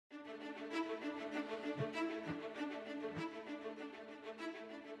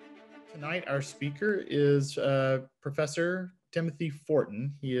Tonight, our speaker is Professor Timothy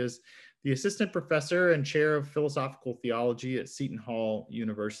Fortin. He is the Assistant Professor and Chair of Philosophical Theology at Seton Hall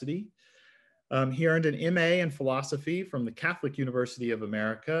University. He earned an MA in Philosophy from the Catholic University of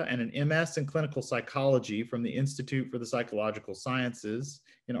America and an MS in Clinical Psychology from the Institute for the Psychological Sciences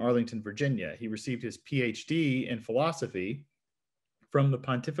in Arlington, Virginia. He received his PhD in Philosophy from the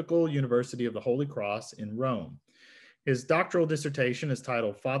Pontifical University of the Holy Cross in Rome. His doctoral dissertation is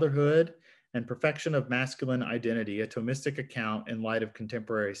titled Fatherhood and Perfection of Masculine Identity, a Thomistic Account in Light of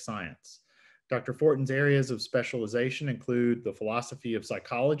Contemporary Science. Dr. Fortin's areas of specialization include the philosophy of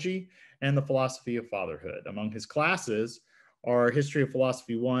psychology and the philosophy of fatherhood. Among his classes are History of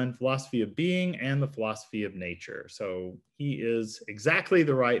Philosophy 1, Philosophy of Being, and the Philosophy of Nature. So he is exactly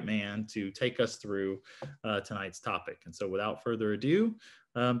the right man to take us through tonight's topic. And so without further ado,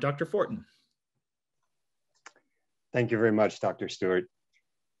 Dr. Fortin. Thank you very much, Dr. Stewart.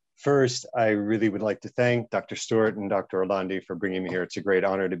 First, I really would like to thank Dr. Stewart and Dr. Orlandi for bringing me here. It's a great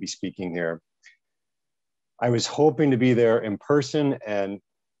honor to be speaking here. I was hoping to be there in person, and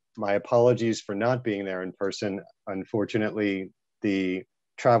my apologies for not being there in person. Unfortunately, the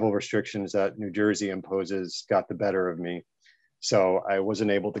travel restrictions that New Jersey imposes got the better of me, so I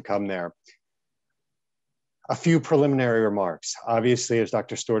wasn't able to come there. A few preliminary remarks. Obviously, as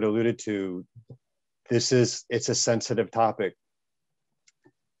Dr. Stewart alluded to, it's a sensitive topic.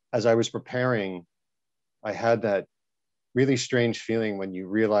 As I was preparing, I had that really strange feeling when you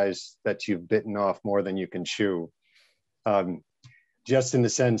realize that you've bitten off more than you can chew. Just in the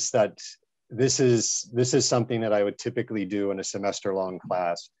sense that this is something that I would typically do in a semester-long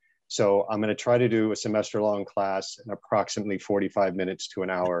class. So I'm going to try to do a semester-long class in approximately 45 minutes to an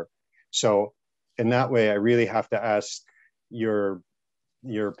hour. So in that way, I really have to ask your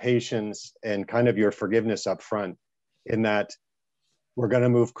patience and kind of your forgiveness up front, in that we're going to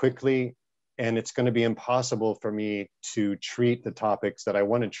move quickly and it's going to be impossible for me to treat the topics that I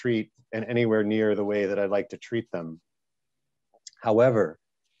want to treat in anywhere near the way that I like to treat them. However,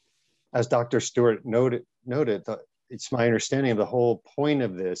 as Dr. Stewart noted, it's my understanding of the whole point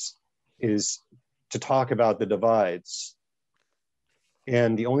of this is to talk about the divides.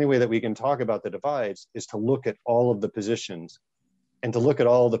 And the only way that we can talk about the divides is to look at all of the positions. And to look at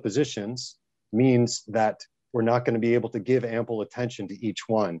all the positions means that we're not going to be able to give ample attention to each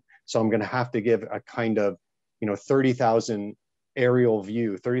one. So I'm going to have to give a kind of, 30,000 aerial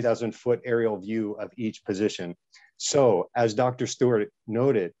view, 30,000 foot aerial view of each position. So as Dr. Stewart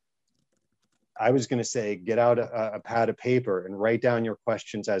noted, I was going to say, get out a pad of paper and write down your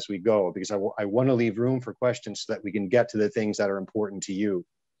questions as we go, because I want to leave room for questions so that we can get to the things that are important to you.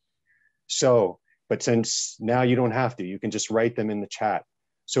 But since now you don't have to, you can just write them in the chat.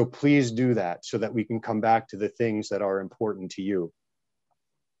 So please do that so that we can come back to the things that are important to you.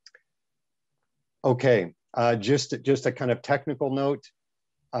 Okay, just a kind of technical note.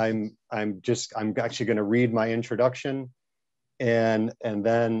 I'm actually going to read my introduction, and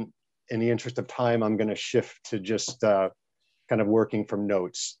then in the interest of time, I'm going to shift to just kind of working from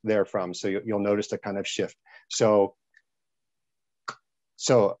notes therefrom. So you'll notice a kind of shift. So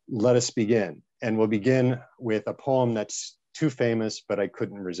let us begin. And we'll begin with a poem that's too famous, but I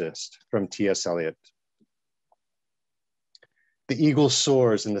couldn't resist, from T.S. Eliot. The eagle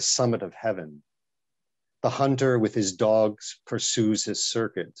soars in the summit of heaven. The hunter with his dogs pursues his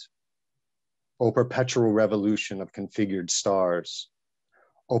circuit. O perpetual revolution of configured stars.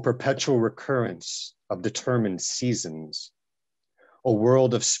 O perpetual recurrence of determined seasons. O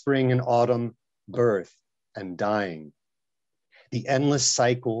world of spring and autumn, birth and dying. The endless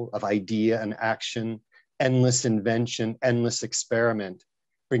cycle of idea and action, endless invention, endless experiment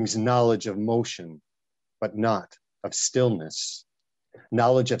brings knowledge of motion, but not of stillness,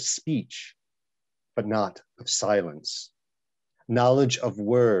 knowledge of speech, but not of silence, knowledge of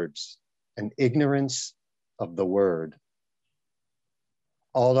words and ignorance of the word.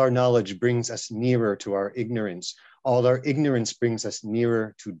 All our knowledge brings us nearer to our ignorance. All our ignorance brings us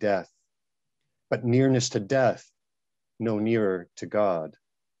nearer to death, but nearness to death no nearer to God.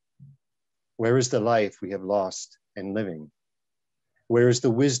 Where is the life we have lost in living? Where is the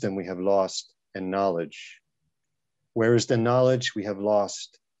wisdom we have lost in knowledge? Where is the knowledge we have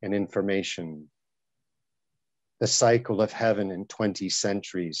lost in information? The cycle of heaven in 20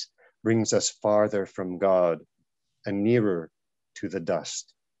 centuries brings us farther from God and nearer to the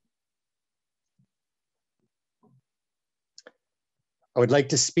dust. I would like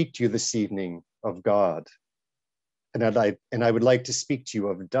to speak to you this evening of God. And I would like to speak to you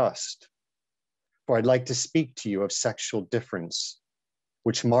of dust, for I'd like to speak to you of sexual difference,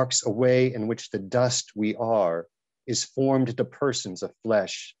 which marks a way in which the dust we are is formed into persons of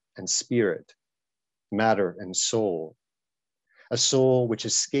flesh and spirit, matter and soul, a soul which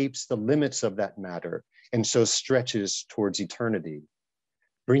escapes the limits of that matter and so stretches towards eternity,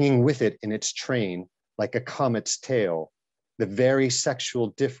 bringing with it in its train, like a comet's tail, the very sexual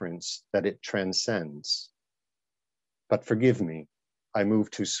difference that it transcends. But forgive me, I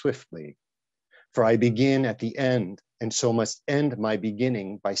move too swiftly, for I begin at the end, and so must end my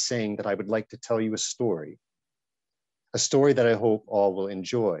beginning by saying that I would like to tell you a story that I hope all will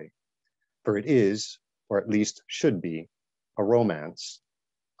enjoy, for it is, or at least should be, a romance,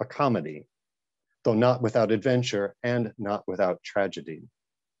 a comedy, though not without adventure and not without tragedy.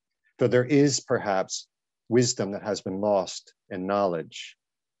 For there is perhaps wisdom that has been lost in knowledge,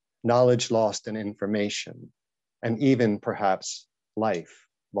 knowledge lost in information, and even perhaps life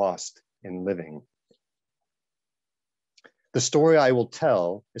lost in living. The story I will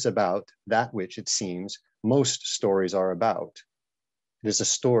tell is about that which it seems most stories are about. It is a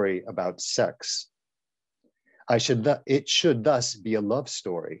story about sex. It should thus be a love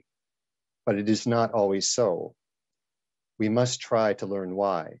story, but it is not always so. We must try to learn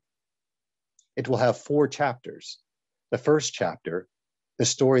why. It will have 4 chapters. The first chapter, the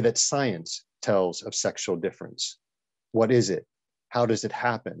story that science tells of sexual difference. What is it? How does it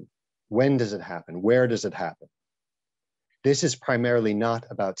happen? When does it happen? Where does it happen? This is primarily not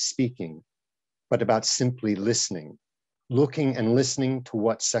about speaking, but about simply listening, looking and listening to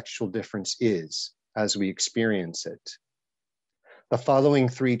what sexual difference is as we experience it. The following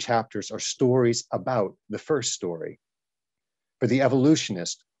 3 chapters are stories about the first story. For the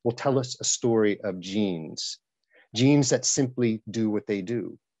evolutionist will tell us a story of genes, genes that simply do what they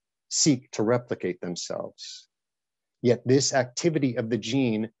do, seek to replicate themselves. Yet this activity of the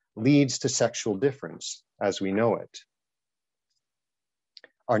gene leads to sexual difference as we know it.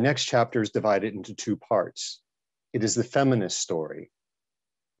 Our next chapter is divided into 2 parts. It is the feminist story.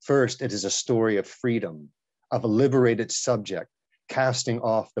 First, it is a story of freedom, of a liberated subject, casting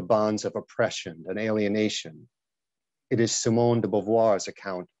off the bonds of oppression and alienation. It is Simone de Beauvoir's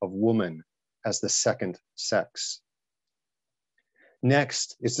account of woman as the second sex.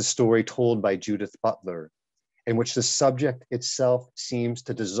 Next is the story told by Judith Butler, in which the subject itself seems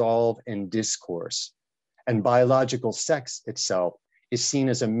to dissolve in discourse, and biological sex itself is seen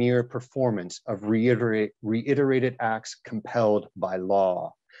as a mere performance of reiterated acts compelled by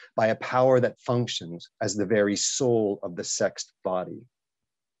law, by a power that functions as the very soul of the sexed body.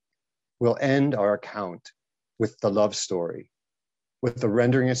 We'll end our account with the love story, with the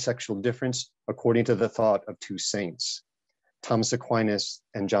rendering of sexual difference according to the thought of 2 saints, Thomas Aquinas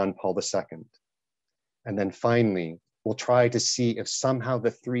and John Paul II. And then finally, we'll try to see if somehow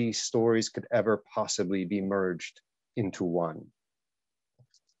the 3 stories could ever possibly be merged into one.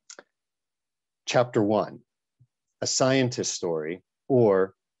 Chapter 1, a scientist story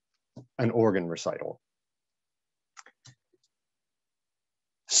or an organ recital.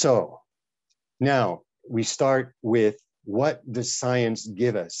 So now we start with, what does science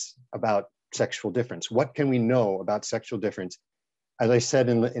give us about sexual difference? What can we know about sexual difference? As I said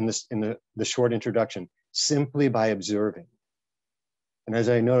in the short introduction, simply by observing. And as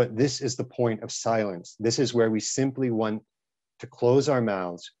I noted, this is the point of silence. This is where we simply want to close our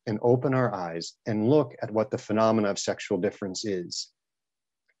mouths and open our eyes and look at what the phenomena of sexual difference is.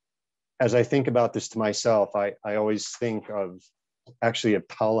 As I think about this to myself, I always think of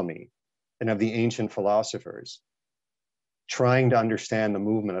Ptolemy and of the ancient philosophers trying to understand the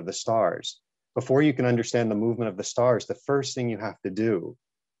movement of the stars. Before you can understand the movement of the stars, the first thing you have to do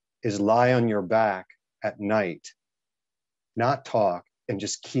is lie on your back at night, not talk, and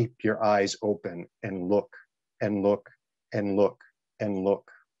just keep your eyes open and look and look and look and look.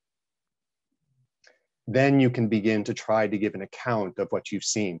 Then you can begin to try to give an account of what you've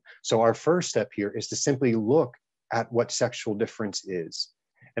seen. So our first step here is to simply look at what sexual difference is.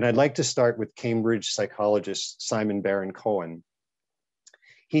 And I'd like to start with Cambridge psychologist Simon Baron-Cohen.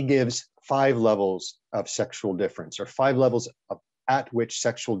 He gives 5 levels of sexual difference, or 5 levels at which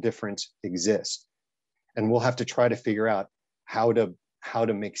sexual difference exists. And we'll have to try to figure out how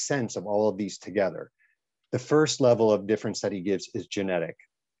to make sense of all of these together. The first level of difference that he gives is genetic.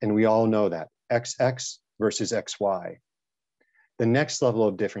 And we all know that, XX versus XY. The next level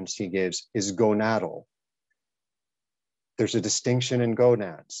of difference he gives is gonadal. There's a distinction in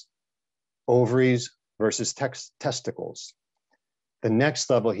gonads, ovaries versus testicles. The next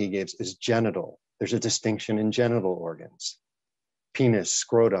level he gives is genital. There's a distinction in genital organs, penis,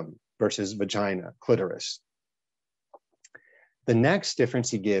 scrotum versus vagina, clitoris. The next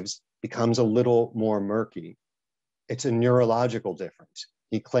difference he gives becomes a little more murky. It's a neurological difference.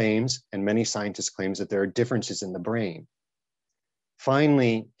 He claims, and many scientists claim, that there are differences in the brain.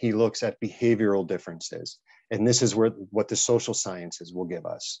 Finally, he looks at behavioral differences. And this is what the social sciences will give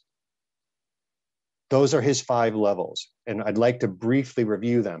us. Those are his 5 levels. And I'd like to briefly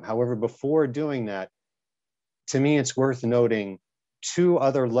review them. However, before doing that, to me, it's worth noting 2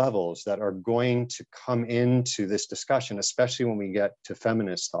 other levels that are going to come into this discussion, especially when we get to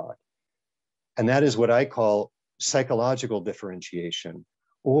feminist thought. And that is what I call psychological differentiation,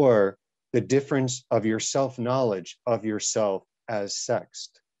 or the difference of your self-knowledge of yourself as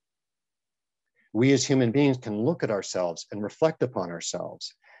sexed. We as human beings can look at ourselves and reflect upon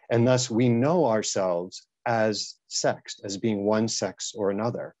ourselves, and thus we know ourselves as sexed, as being one sex or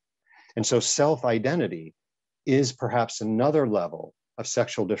another. And so self-identity is perhaps another level of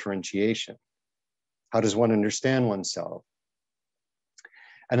sexual differentiation. How does one understand oneself?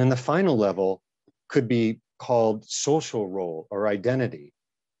 And then the final level could be called social role or identity.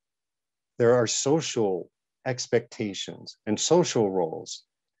 There are social expectations and social roles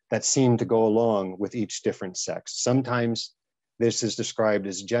that seem to go along with each different sex. Sometimes this is described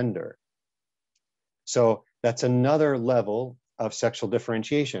as gender. So that's another level of sexual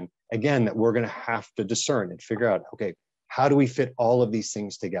differentiation, again, that we're going to have to discern and figure out, okay, how do we fit all of these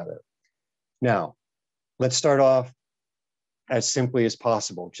things together? Now, let's start off as simply as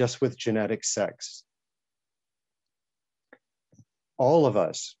possible, just with genetic sex. All of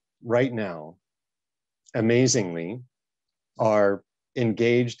us right now, amazingly, are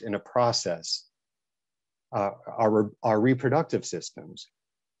engaged in a process. Our reproductive systems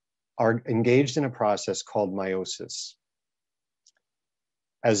are engaged in a process called meiosis.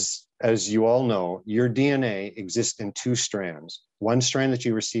 As you all know, your DNA exists in 2 strands. One strand that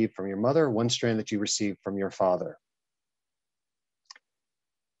you receive from your mother, one strand that you receive from your father.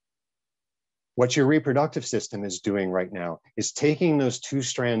 What your reproductive system is doing right now is taking those 2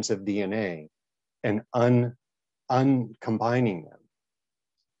 strands of DNA and uncombining them,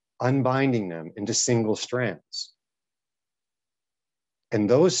 unbinding them into single strands. And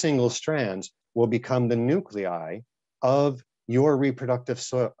those single strands will become the nuclei of your reproductive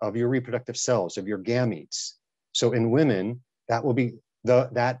cells, of your gametes. So in women, that will be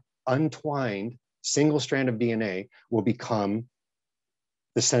that untwined single strand of DNA will become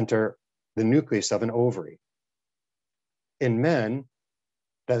the center, the nucleus of an ovary. In men,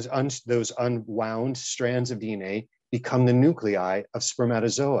 those unwound strands of DNA become the nuclei of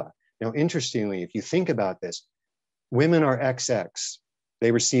spermatozoa. Now, interestingly, if you think about this, women are XX.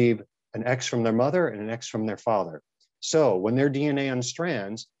 They receive an X from their mother and an X from their father. So when their DNA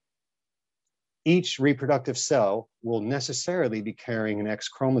unstrands, each reproductive cell will necessarily be carrying an X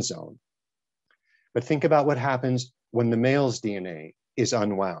chromosome. But think about what happens when the male's DNA is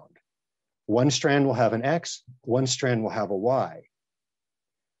unwound. One strand will have an X, one strand will have a Y.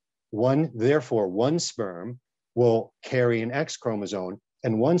 Therefore, one sperm will carry an X chromosome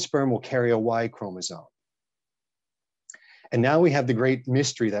and one sperm will carry a Y chromosome. And now we have the great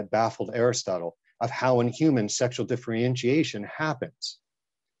mystery that baffled Aristotle of how in humans sexual differentiation happens.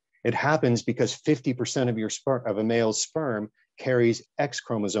 It happens because 50% of a male's sperm carries X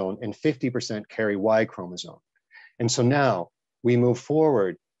chromosome and 50% carry Y chromosome. And so now we move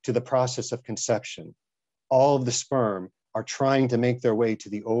forward to the process of conception. All of the sperm are trying to make their way to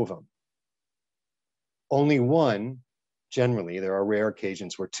the ovum. Only one, generally, there are rare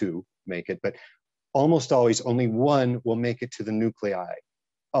occasions where 2 make it, but almost always only one will make it to the nuclei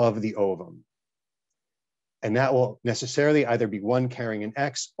of the ovum. And that will necessarily either be one carrying an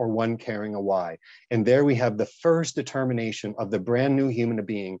X or one carrying a Y. And there we have the first determination of the brand new human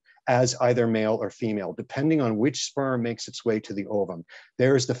being as either male or female, depending on which sperm makes its way to the ovum.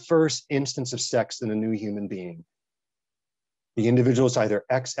 There is the first instance of sex in a new human being. The individual is either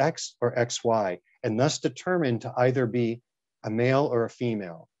XX or XY, and thus determined to either be a male or a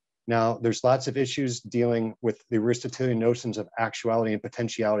female. Now, there's lots of issues dealing with the Aristotelian notions of actuality and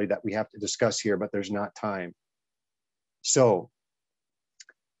potentiality that we have to discuss here, but there's not time. So,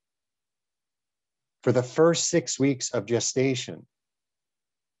 for the first 6 weeks of gestation,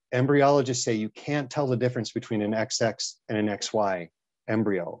 embryologists say you can't tell the difference between an XX and an XY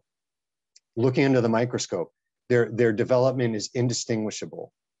embryo. Looking under the microscope, their development is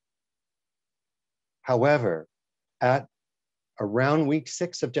indistinguishable. However, at around week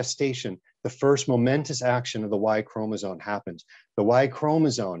 6 of gestation, the first momentous action of the Y chromosome happens. The Y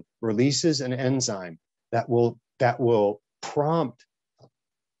chromosome releases an enzyme that will prompt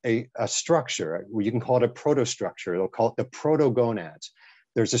a structure. You can call it a protostructure. They'll call it the protogonads.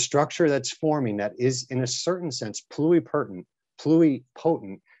 There's a structure that's forming that is, in a certain sense, pluripotent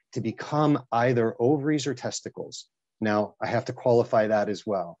to become either ovaries or testicles. Now, I have to qualify that as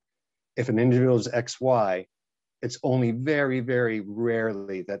well. If an individual is XY, it's only very, very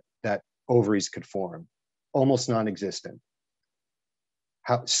rarely that ovaries could form, almost non-existent.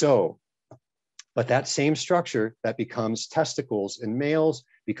 But that same structure that becomes testicles in males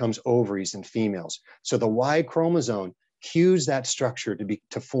becomes ovaries in females. So the Y chromosome cues that structure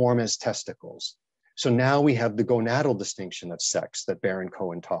to form as testicles. So now we have the gonadal distinction of sex that Baron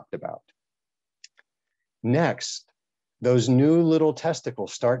Cohen talked about. Next, those new little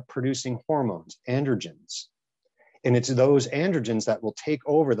testicles start producing hormones, androgens. And it's those androgens that will take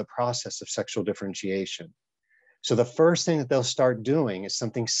over the process of sexual differentiation. So the first thing that they'll start doing is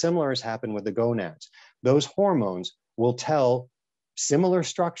something similar has happened with the gonads. Those hormones will tell similar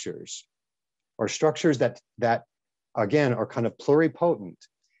structures, or structures that again are kind of pluripotent.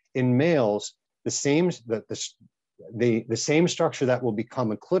 In males, the same structure that will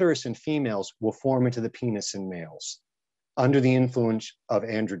become a clitoris in females will form into the penis in males under the influence of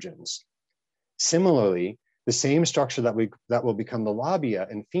androgens. Similarly, the same structure that will become the labia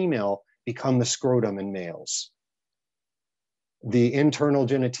in female become the scrotum in males. The internal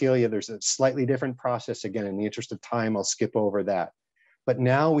genitalia, there's a slightly different process. Again, in the interest of time, I'll skip over that. But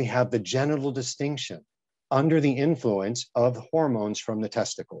now we have the genital distinction under the influence of hormones from the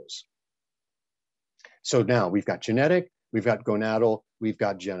testicles. So now we've got genetic, we've got gonadal, we've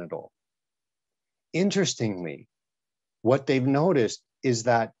got genital. Interestingly, what they've noticed is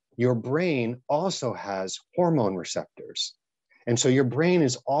that your brain also has hormone receptors. And so your brain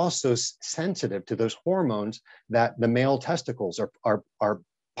is also sensitive to those hormones that the male testicles are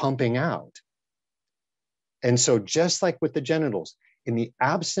pumping out. And so just like with the genitals, in the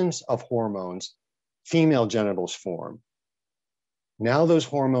absence of hormones, female genitals form. Now those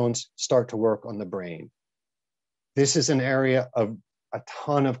hormones start to work on the brain. This is an area of a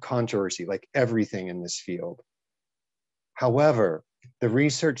ton of controversy, like everything in this field. However, the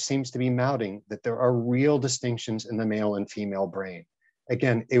research seems to be mounting that there are real distinctions in the male and female brain.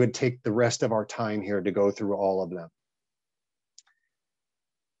 Again, it would take the rest of our time here to go through all of them.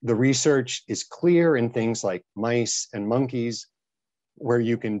 The research is clear in things like mice and monkeys, where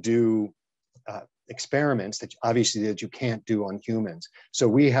you can do experiments that obviously that you can't do on humans. So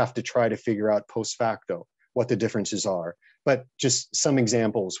we have to try to figure out post facto what the differences are. But just some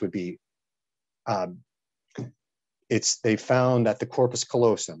examples would be, they found that the corpus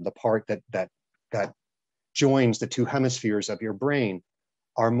callosum, the part that joins the two hemispheres of your brain,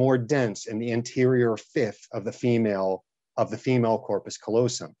 are more dense in the anterior fifth of the female corpus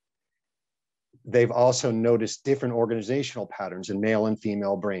callosum. They've also noticed different organizational patterns in male and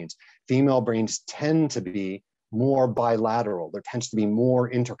female brains. Female brains tend to be more bilateral. There tends to be more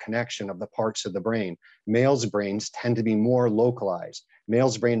interconnection of the parts of the brain. Males' brains tend to be more localized.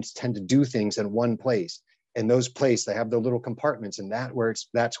 Males' brains tend to do things in one place. In those places, they have their little compartments, and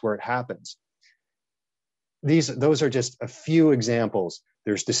that's where it happens. Those are just a few examples.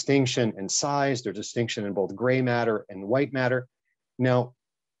 There's distinction in size. There's distinction in both gray matter and white matter. Now,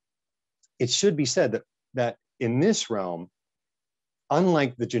 it should be said that in this realm,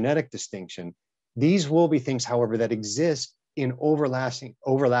 unlike the genetic distinction, these will be things, however, that exist in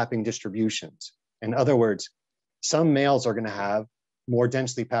overlapping distributions. In other words, some males are going to have more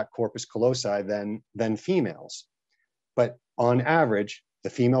densely packed corpus callosi than females. But on average, the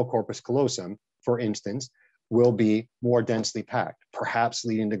female corpus callosum, for instance, will be more densely packed, perhaps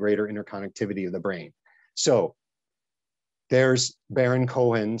leading to greater interconnectivity of the brain. So there's Baron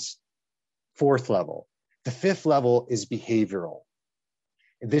Cohen's fourth level. The fifth level is behavioral.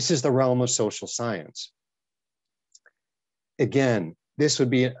 This is the realm of social science. Again, this would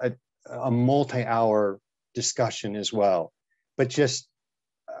be a multi-hour discussion as well, but just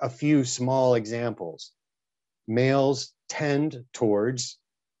a few small examples. Males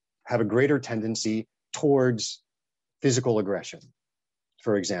have a greater tendency towards physical aggression,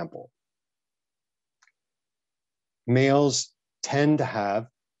 for example. Males tend to have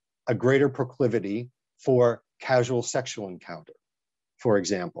a greater proclivity for casual sexual encounter, for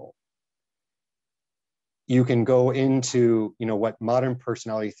example. You can go into, what modern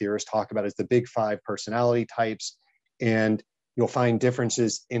personality theorists talk about as the big five personality types, and you'll find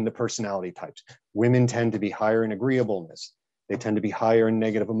differences in the personality types. Women tend to be higher in agreeableness. They tend to be higher in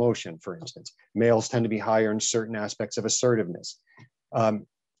negative emotion, for instance. Males tend to be higher in certain aspects of assertiveness.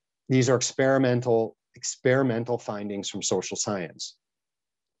 These are experimental findings from social science.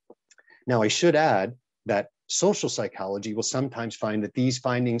 Now, I should add that social psychology will sometimes find that these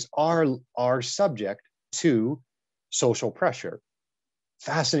findings are subject to social pressure.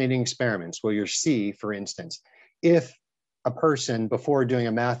 Fascinating experiments where you'll see, for instance, if a person before doing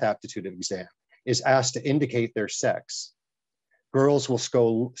a math aptitude exam is asked to indicate their sex, girls will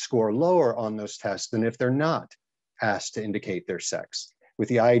score lower on those tests than if they're not asked to indicate their sex, with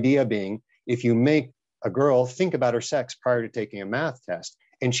the idea being, if you make a girl think about her sex prior to taking a math test,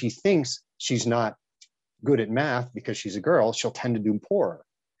 and she thinks she's not good at math because she's a girl, she'll tend to do poorer.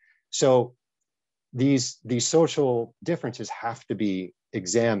 So these social differences have to be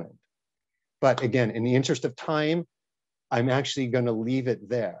examined. But again, in the interest of time, I'm actually going to leave it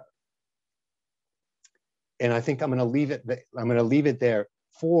there. And I think I'm going to leave it there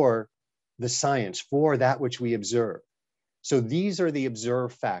for the science, for that which we observe. So these are the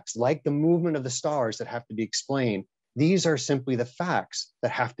observed facts, like the movement of the stars that have to be explained. These are simply the facts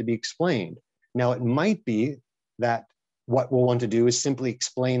that have to be explained. Now, it might be that what we'll want to do is simply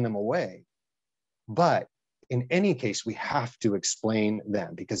explain them away. But in any case, we have to explain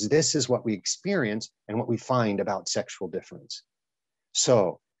them, because this is what we experience and what we find about sexual difference.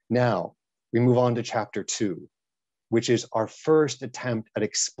 So now we move on to chapter 2, which is our first attempt at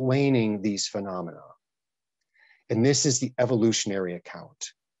explaining these phenomena. And this is the evolutionary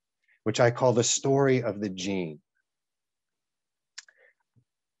account, which I call the story of the gene.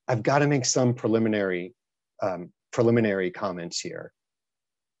 I've got to make some preliminary comments here.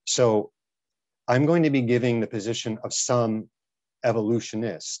 So I'm going to be giving the position of some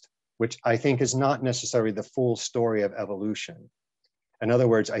evolutionist, which I think is not necessarily the full story of evolution. In other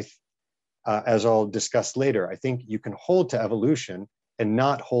words, as I'll discuss later, I think you can hold to evolution and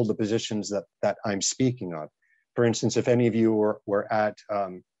not hold the positions that I'm speaking of. For instance, if any of you were at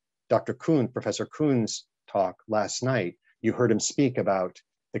Professor Kuhn's talk last night, you heard him speak about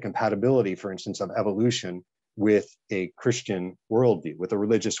the compatibility, for instance, of evolution with a Christian worldview, with a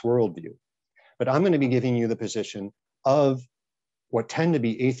religious worldview. But I'm going to be giving you the position of what tend to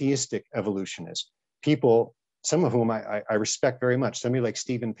be atheistic evolutionists, people, some of whom I respect very much, somebody like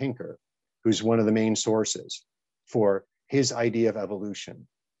Steven Pinker, who's one of the main sources for his idea of evolution.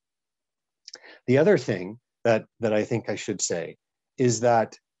 The other thing that I think I should say is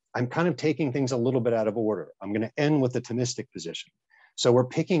that I'm kind of taking things a little bit out of order. I'm going to end with the Thomistic position. So we're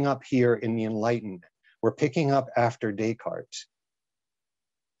picking up here in the Enlightenment. We're picking up after Descartes.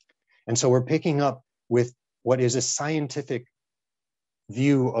 And so we're picking up with what is a scientific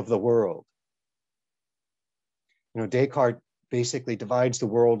view of the world. You know, Descartes basically divides the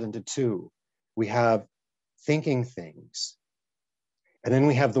world into two. We have thinking things, and then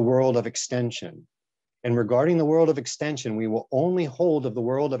we have the world of extension. And regarding the world of extension, we will only hold of the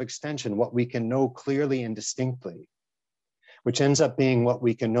world of extension what we can know clearly and distinctly, which ends up being what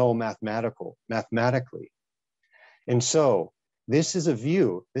we can know mathematically. And so this is a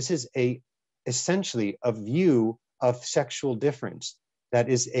view, essentially a view of sexual difference that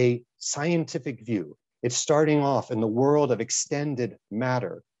is a scientific view. It's starting off in the world of extended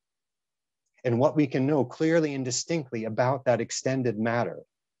matter and what we can know clearly and distinctly about that extended matter.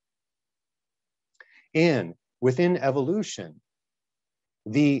 And within evolution,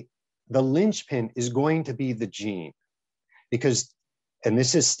 the linchpin is going to be the gene, because, and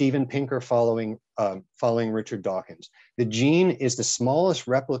this is Steven Pinker following Richard Dawkins, the gene is the smallest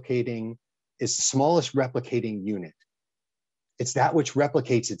replicating unit. It's that which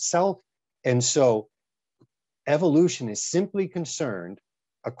replicates itself. And so evolution is simply concerned,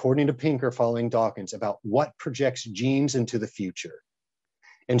 according to Pinker following Dawkins, about what projects genes into the future.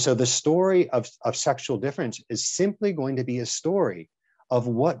 And so the story of sexual difference is simply going to be a story of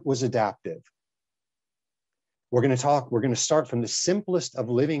what was adaptive. We're going to start from the simplest of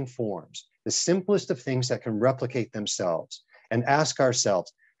living forms, the simplest of things that can replicate themselves, and ask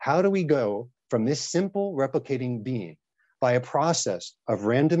ourselves, how do we go from this simple replicating being by a process of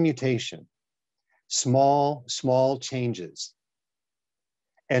random mutation, small changes,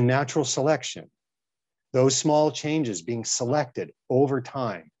 and natural selection, those small changes being selected over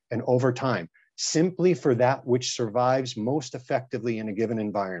time and over time, simply for that which survives most effectively in a given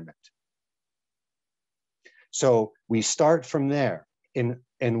environment. So we start from there, and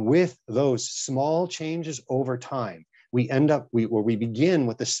with those small changes over time, we begin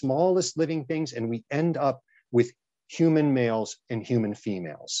with the smallest living things, and we end up with human males and human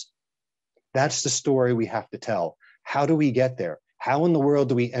females. That's the story we have to tell. How do we get there? How in the world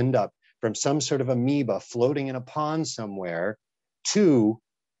do we end up from some sort of amoeba floating in a pond somewhere to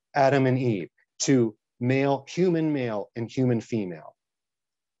Adam and Eve, to human male and human female?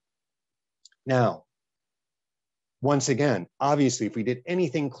 Now, once again, obviously, if we did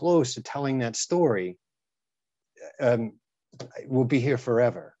anything close to telling that story, we'll be here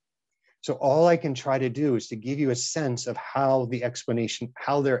forever. So all I can try to do is to give you a sense of how the explanation,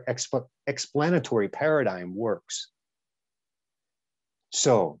 how their explanatory paradigm works.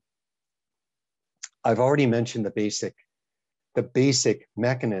 So I've already mentioned the basic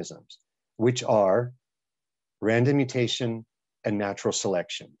mechanisms, which are random mutation, and natural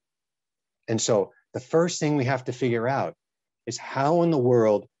selection. And so the first thing we have to figure out is how in the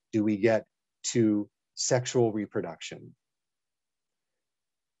world do we get to sexual reproduction?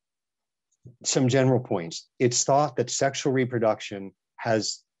 Some general points. It's thought that sexual reproduction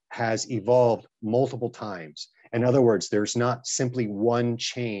has evolved multiple times. In other words, there's not simply one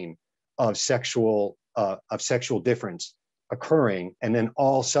chain of sexual difference occurring, and then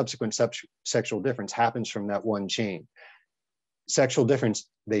all subsequent sexual difference happens from that one chain. Sexual difference,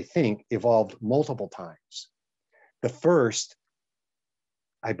 they think, evolved multiple times. The first,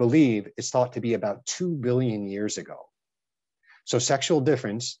 I believe, is thought to be about 2 billion years ago. So sexual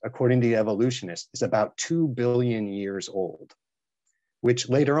difference, according to the evolutionists, is about 2 billion years old, which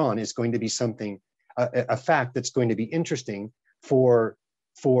later on is going to be something, a fact that's going to be interesting for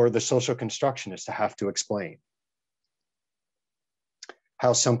the social constructionists to have to explain.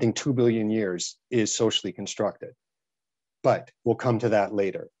 How something 2 billion years is socially constructed. But we'll come to that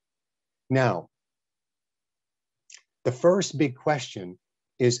later. Now, the first big question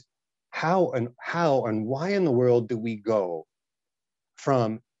is how and why in the world do we go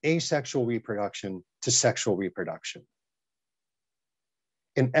from asexual reproduction to sexual reproduction?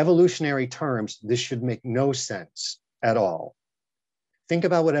 In evolutionary terms, this should make no sense at all. Think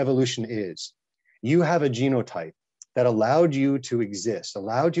about what evolution is. You have a genotype that allowed you to exist,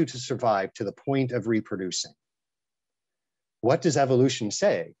 allowed you to survive to the point of reproducing. What does evolution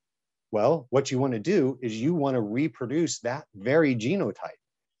say? Well, what you want to do is you want to reproduce that very genotype,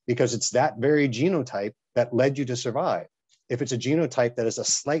 because it's that very genotype that led you to survive. If it's a genotype that has a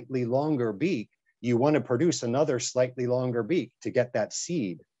slightly longer beak, you want to produce another slightly longer beak to get that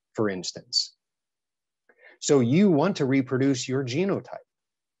seed, for instance. So you want to reproduce your genotype.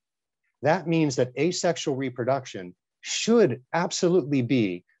 That means that asexual reproduction should absolutely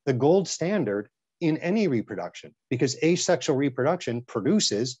be the gold standard in any reproduction, because asexual reproduction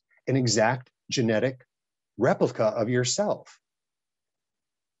produces an exact genetic replica of yourself.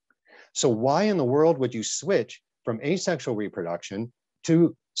 So why in the world would you switch from asexual reproduction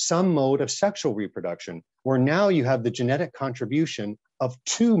to some mode of sexual reproduction, where now you have the genetic contribution of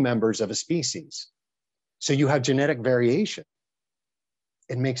 2 members of a species? So you have genetic variation.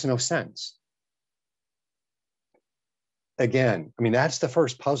 It makes no sense. Again, I mean, that's the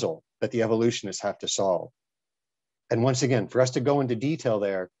first puzzle that the evolutionists have to solve. And once again, for us to go into detail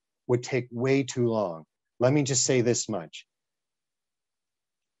there would take way too long. Let me just say this much.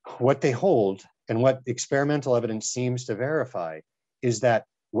 What they hold and what experimental evidence seems to verify is that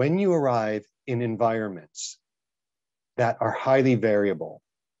when you arrive in environments that are highly variable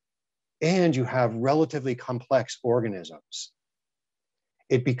and you have relatively complex organisms,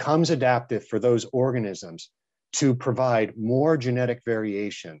 it becomes adaptive for those organisms to provide more genetic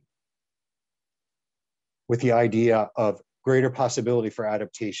variation, with the idea of greater possibility for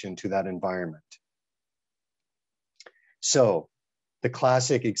adaptation to that environment. So the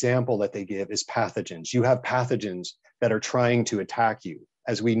classic example that they give is pathogens. You have pathogens that are trying to attack you,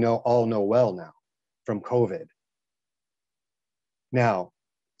 as we all know well now from COVID. Now,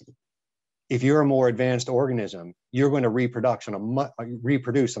 if you're a more advanced organism, you're going to reproduce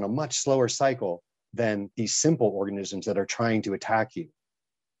on a much slower cycle than these simple organisms that are trying to attack you.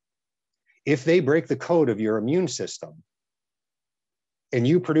 If they break the code of your immune system and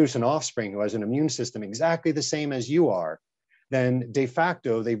you produce an offspring who has an immune system exactly the same as you are, then de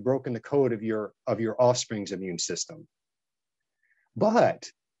facto, they've broken the code of your offspring's immune system. But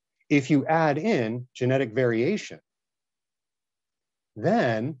if you add in genetic variation,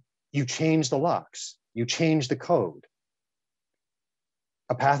 then you change the locks, you change the code.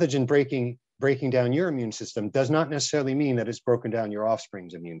 A pathogen breaking down your immune system does not necessarily mean that it's broken down your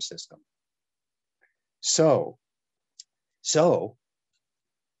offspring's immune system. So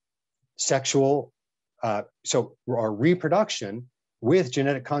our reproduction with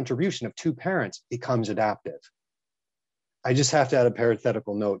genetic contribution of 2 parents becomes adaptive. I just have to add a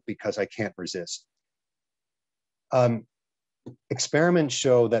parenthetical note because I can't resist. Experiments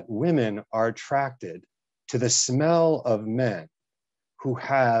show that women are attracted to the smell of men who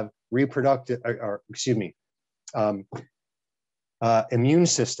have immune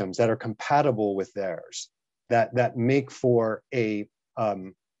systems that are compatible with theirs, that make for the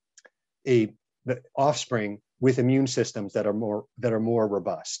offspring with immune systems that are more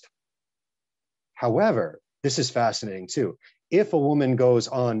robust. However, this is fascinating too. If a woman goes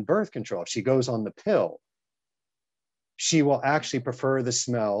on birth control, if she goes on the pill, she will actually prefer the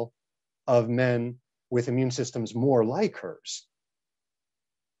smell of men with immune systems more like hers.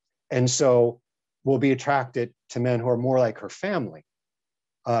 And so will be attracted to men who are more like her family.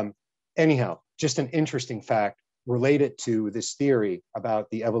 Anyhow, just an interesting fact related to this theory about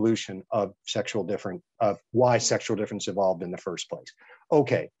the evolution of why sexual difference evolved in the first place.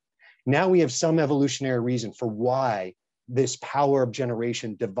 Okay, now we have some evolutionary reason for why this power of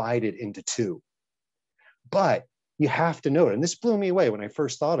generation divided into two. But you have to note, and this blew me away when I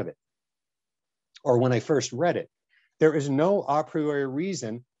first thought of it, or when I first read it, there is no a priori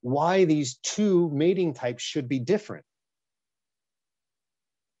reason why these two mating types should be different.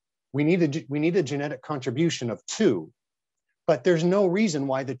 We need a genetic contribution of two, but there's no reason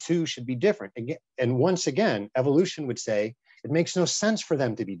why the two should be different. And once again, evolution would say it makes no sense for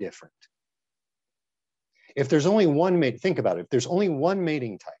them to be different. If there's only one mate, think about it, if there's only one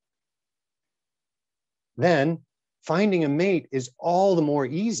mating type, then finding a mate is all the more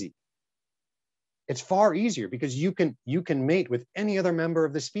easy. It's far easier because you can mate with any other member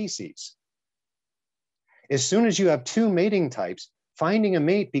of the species. As soon as you have two mating types, finding a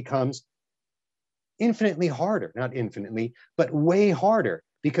mate becomes infinitely harder, not infinitely, but way harder,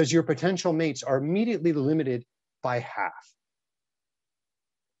 because your potential mates are immediately limited by half.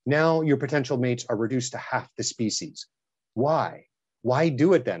 Now your potential mates are reduced to half the species. Why? Why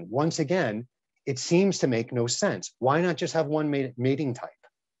do it then? Once again, it seems to make no sense. Why not just have one mating type?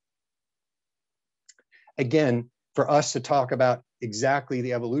 Again, for us to talk about exactly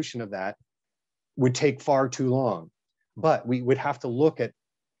the evolution of that would take far too long. But we would have to look at,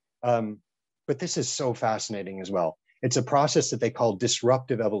 but this is so fascinating as well. It's a process that they call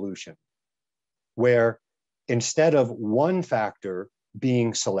disruptive evolution, where instead of one factor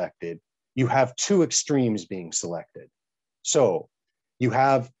being selected, you have two extremes being selected. So you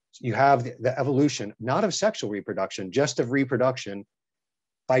have the evolution, not of sexual reproduction, just of reproduction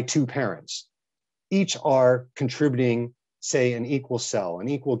by two parents. Each are contributing, say, an equal cell, an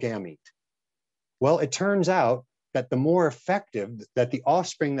equal gamete. Well, it turns out that the more effective, that the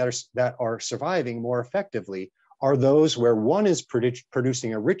offspring that are surviving more effectively are those where one is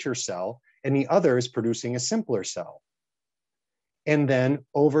producing a richer cell and the other is producing a simpler cell. And then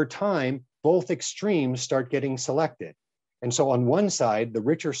over time, both extremes start getting selected. And so on one side, the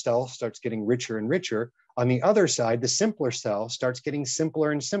richer cell starts getting richer and richer. On the other side, the simpler cell starts getting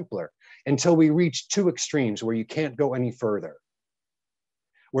simpler and simpler until we reach two extremes where you can't go any further,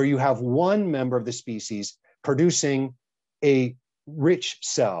 where you have one member of the species producing a rich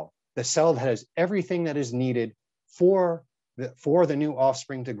cell, the cell that has everything that is needed for the new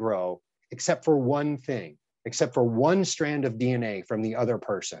offspring to grow, except for one thing, except for one strand of DNA from the other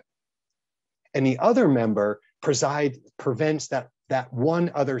person. And the other member prevents that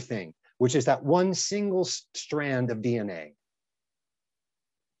one other thing, which is that one single strand of DNA.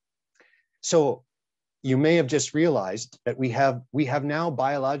 So you may have just realized that we have now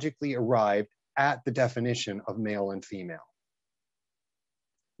biologically arrived at the definition of male and female.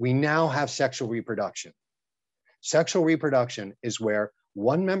 We now have sexual reproduction. Sexual reproduction is where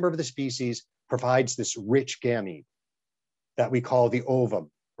one member of the species provides this rich gamete that we call the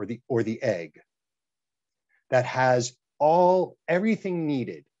ovum or the egg, that has everything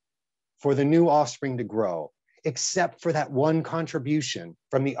needed for the new offspring to grow, except for that one contribution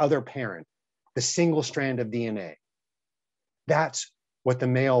from the other parent, the single strand of DNA. That's what the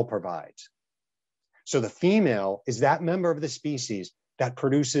male provides. So the female is that member of the species that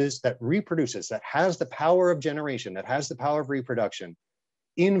reproduces, that has the power of generation, that has the power of reproduction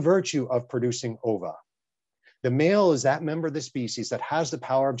in virtue of producing ova. The male is that member of the species that has the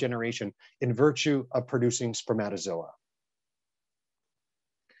power of generation in virtue of producing spermatozoa.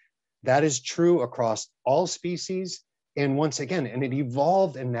 That is true across all species. And once again, and it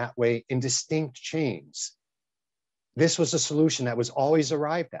evolved in that way in distinct chains. This was a solution that was always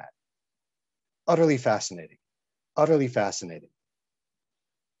arrived at. Utterly fascinating, utterly fascinating.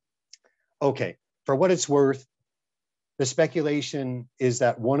 Okay, for what it's worth, the speculation is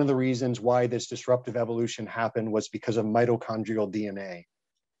that one of the reasons why this disruptive evolution happened was because of mitochondrial DNA.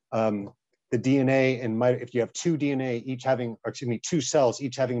 The DNA, if you have two cells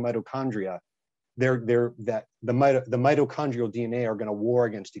each having mitochondria, the mitochondrial DNA are going to war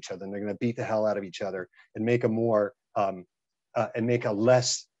against each other, and they're going to beat the hell out of each other and make a more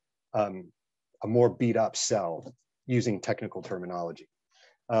beat up cell, using technical terminology.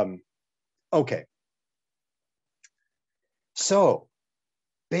 Okay. So,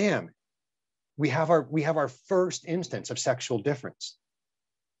 bam, we have our first instance of sexual difference.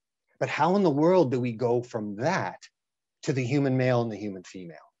 But how in the world do we go from that to the human male and the human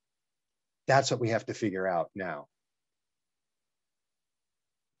female? That's what we have to figure out now.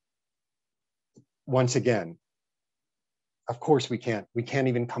 Once again, of course we can't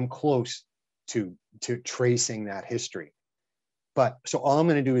even come close to tracing that history. But so all I'm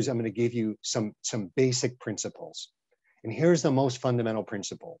going to do is I'm going to give you some basic principles. And here's the most fundamental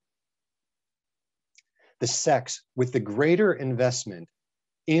principle. The sex with the greater investment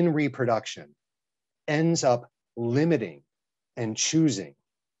in reproduction ends up limiting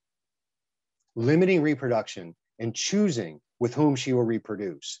reproduction and choosing with whom she will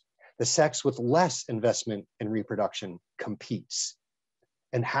reproduce. The sex with less investment in reproduction competes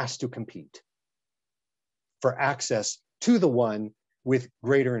and has to compete for access to the one with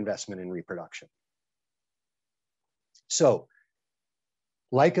greater investment in reproduction. So,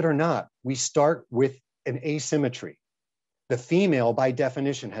 like it or not, we start with an asymmetry. The female, by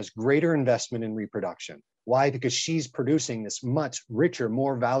definition, has greater investment in reproduction. Why? Because she's producing this much richer,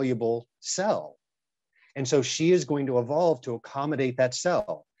 more valuable cell. And so she is going to evolve to accommodate that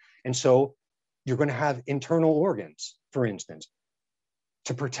cell. And so you're going to have internal organs, for instance,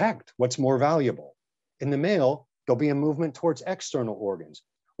 to protect what's more valuable. In the male, there'll be a movement towards external organs.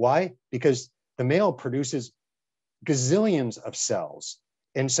 Why? Because the male produces gazillions of cells.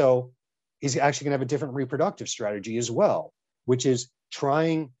 And so he's actually going to have a different reproductive strategy as well, which is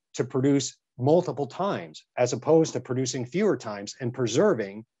trying to produce multiple times as opposed to producing fewer times and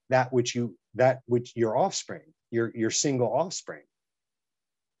preserving that which your offspring, your single offspring.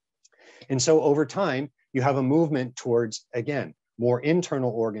 And so over time, you have a movement towards, again, more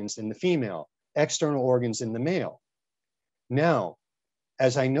internal organs in the female, external organs in the male. Now,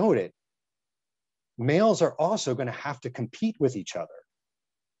 as I noted, males are also going to have to compete with each other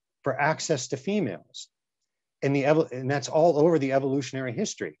for access to females. And that's all over the evolutionary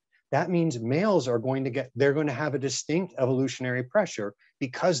history. That means males are going to have a distinct evolutionary pressure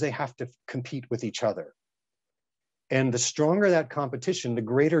because they have to compete with each other. And the stronger that competition, the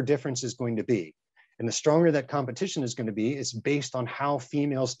greater difference is going to be. And the stronger that competition is going to be is based on how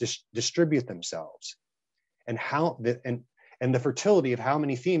females distribute themselves and the fertility of how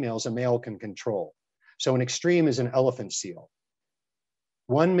many females a male can control. So an extreme is an elephant seal.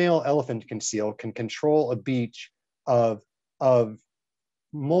 One male elephant seal can control a beach of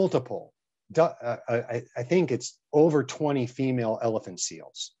multiple, I think it's over 20 female elephant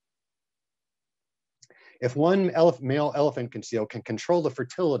seals. If one male elephant seal can control the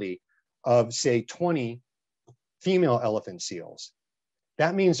fertility of, say, 20 female elephant seals,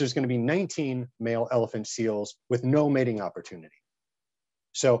 that means there's going to be 19 male elephant seals with no mating opportunity.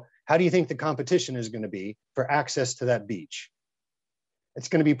 So how do you think the competition is going to be for access to that beach? It's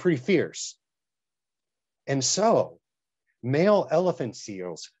going to be pretty fierce. And so male elephant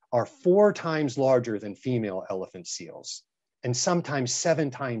seals are 4 times larger than female elephant seals, and sometimes 7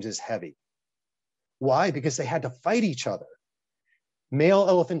 times as heavy. Why? Because they had to fight each other. Male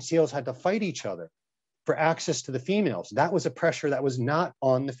elephant seals had to fight each other for access to the females. That was a pressure that was not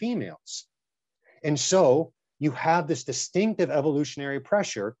on the females. And so you have this distinctive evolutionary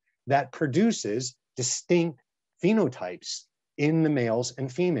pressure that produces distinct phenotypes in the males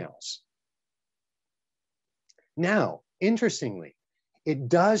and females. Now, interestingly, it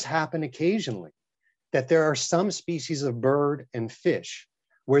does happen occasionally that there are some species of bird and fish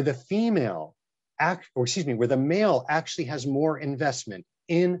where the where the male actually has more investment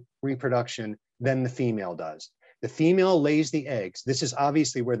in reproduction than the female does. The female lays the eggs. This is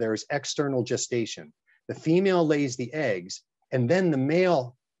obviously where there is external gestation. The female lays the eggs, and then the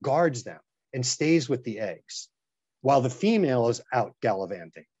male guards them and stays with the eggs while the female is out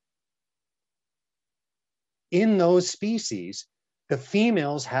gallivanting. In those species, the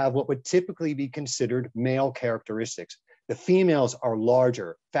females have what would typically be considered male characteristics. The females are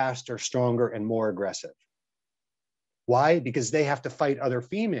larger, faster, stronger, and more aggressive. Why? Because they have to fight other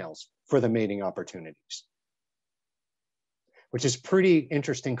females for the mating opportunities, which is pretty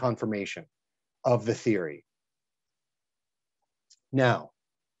interesting confirmation of the theory. Now,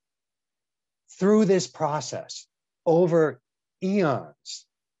 through this process, over eons,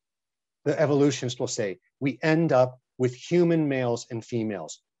 the evolutionists will say, we end up with human males and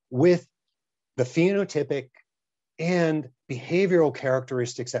females with the phenotypic and behavioral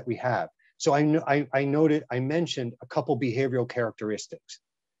characteristics that we have. So I mentioned a couple behavioral characteristics.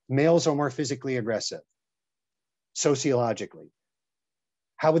 Males are more physically aggressive, sociologically.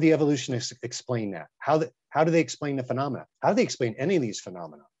 How would the evolutionists explain that? How do they explain the phenomena? How do they explain any of these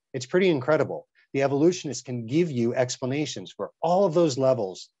phenomena? It's pretty incredible. The evolutionists can give you explanations for all of those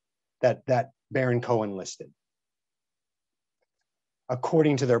levels that Baron Cohen listed,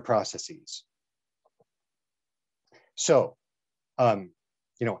 according to their processes. So, how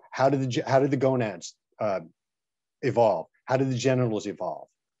did the gonads evolve? How did the genitals evolve?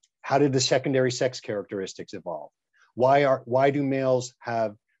 How did the secondary sex characteristics evolve? Why do males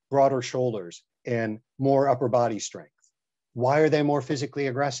have broader shoulders and more upper body strength? Why are they more physically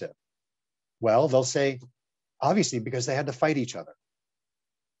aggressive? Well, they'll say, obviously, because they had to fight each other.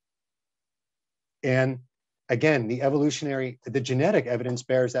 And again, the genetic evidence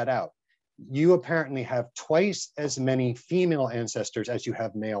bears that out. You apparently have twice as many female ancestors as you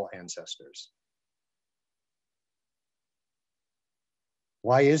have male ancestors.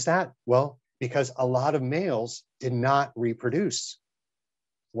 Why is that? Well, because a lot of males did not reproduce.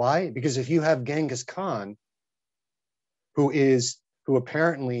 Why? Because if you have Genghis Khan, who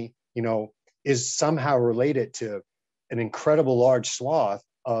apparently, is somehow related to an incredible large swath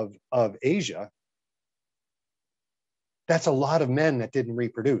of Asia, that's a lot of men that didn't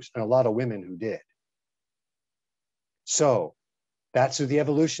reproduce and a lot of women who did. So that's what the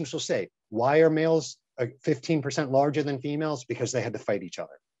evolutionists will say. Why are males 15% larger than females? Because they had to fight each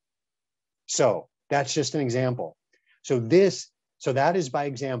other. So that's just an example. So that is, by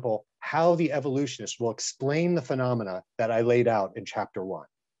example, how the evolutionists will explain the phenomena that I laid out in chapter 1.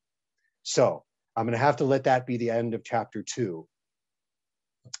 So I'm going to have to let that be the end of chapter 2.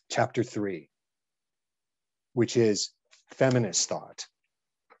 Chapter 3, which is feminist thought.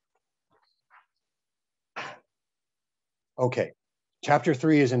 Okay, chapter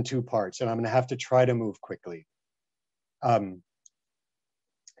 3 is in 2 parts, and I'm going to have to try to move quickly. The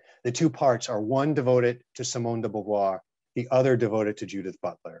 2 parts are one devoted to Simone de Beauvoir, the other devoted to Judith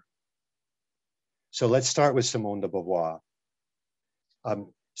Butler. So let's start with Simone de Beauvoir.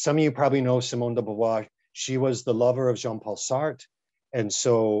 Some of you probably know Simone de Beauvoir. She was the lover of Jean-Paul Sartre, and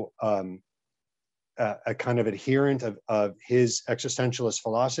so a kind of adherent of his existentialist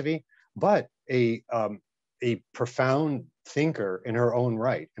philosophy, but a profound thinker in her own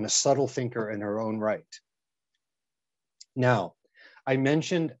right, and a subtle thinker in her own right. Now, I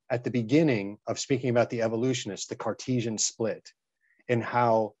mentioned at the beginning of speaking about the evolutionists, the Cartesian split, and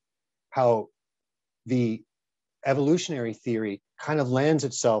how the evolutionary theory kind of lands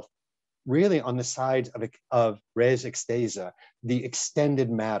itself really on the side of res extensa, the extended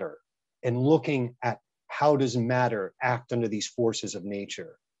matter, and looking at how does matter act under these forces of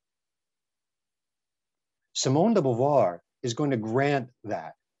nature. Simone de Beauvoir is going to grant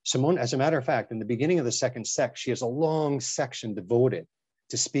that. Simone, as a matter of fact, in the beginning of the second sect, she has a long section devoted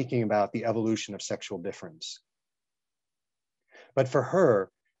to speaking about the evolution of sexual difference. But for her,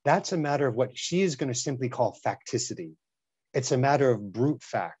 that's a matter of what she is going to simply call facticity. It's a matter of brute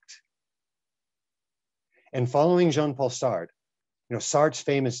fact. And following Jean-Paul Sartre, Sartre's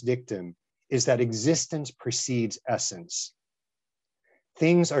famous dictum is that existence precedes essence.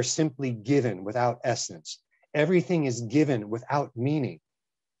 Things are simply given without essence. Everything is given without meaning.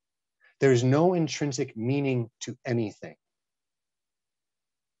 There's no intrinsic meaning to anything.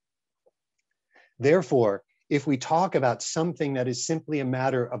 Therefore, if we talk about something that is simply a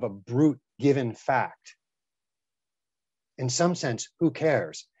matter of a brute given fact, in some sense, who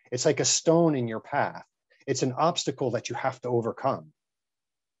cares? It's like a stone in your path. It's an obstacle that you have to overcome,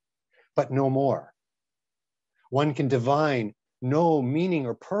 but no more. One can divine no meaning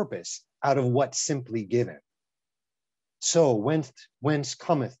or purpose out of what's simply given. So whence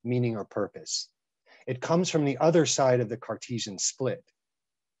cometh meaning or purpose? It comes from the other side of the Cartesian split.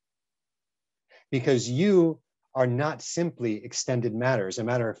 Because you are not simply extended matter. As a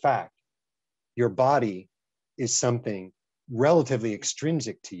matter of fact, your body is something relatively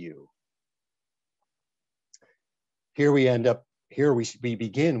extrinsic to you. Here we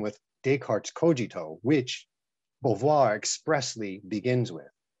begin with Descartes' cogito, which Beauvoir expressly begins with,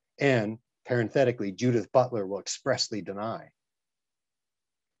 and parenthetically, Judith Butler will expressly deny.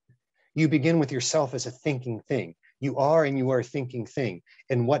 You begin with yourself as a thinking thing. You are and you are a thinking thing.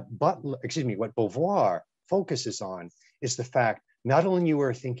 And what Beauvoir focuses on is the fact not only you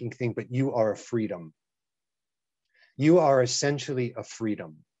are a thinking thing, but you are a freedom. You are essentially a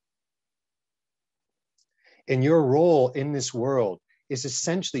freedom. And your role in this world is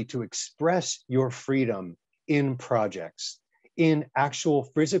essentially to express your freedom in projects, in actual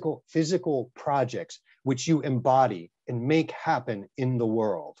physical projects, which you embody and make happen in the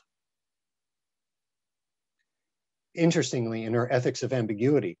world. Interestingly, in her Ethics of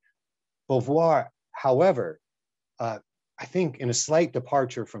Ambiguity, Beauvoir, however, I think in a slight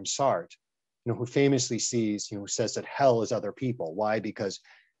departure from Sartre, who famously says that hell is other people. Why? Because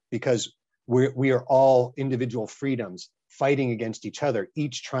we are all individual freedoms fighting against each other,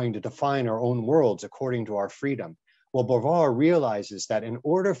 each trying to define our own worlds according to our freedom. Well, Beauvoir realizes that in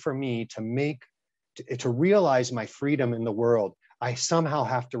order for me to realize my freedom in the world, I somehow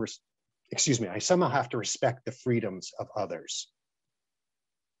have to respect the freedoms of others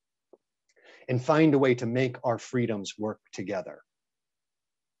and find a way to make our freedoms work together.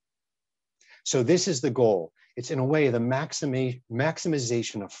 So this is the goal. It's in a way the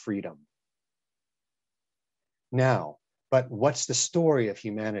maximization of freedom. Now, but what's the story of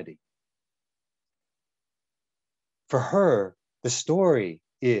humanity? For her, the story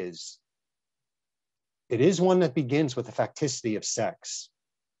is, it is one that begins with the facticity of sex.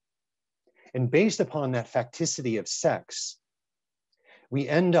 And based upon that facticity of sex, we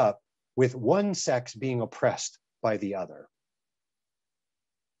end up with one sex being oppressed by the other,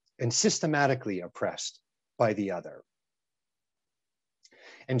 and systematically oppressed by the other.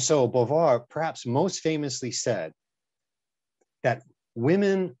 And so Beauvoir perhaps most famously said that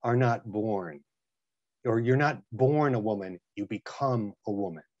women are not born, or you're not born a woman, you become a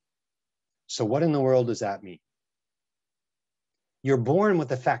woman. So what in the world does that mean? You're born with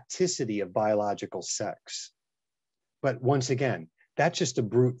the facticity of biological sex. But once again, that's just a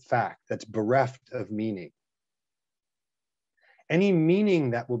brute fact that's bereft of meaning. Any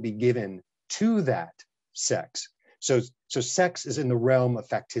meaning that will be given to that sex. So sex is in the realm of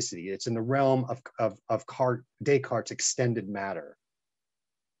facticity. It's in the realm of Descartes' extended matter.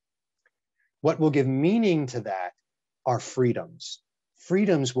 What will give meaning to that are freedoms.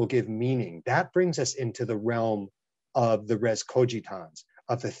 Freedoms will give meaning. That brings us into the realm of the res cogitans,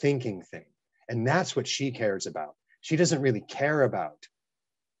 of the thinking thing. And that's what she cares about. She doesn't really care about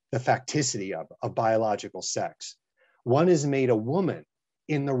the facticity of biological sex. One is made a woman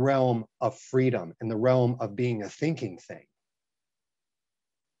in the realm of freedom, in the realm of being a thinking thing.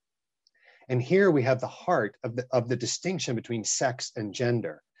 And here we have the heart of the distinction between sex and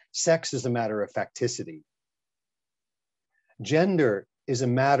gender. Sex is a matter of facticity. Gender is a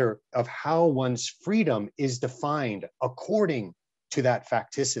matter of how one's freedom is defined according to that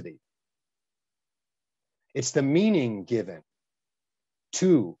facticity. It's the meaning given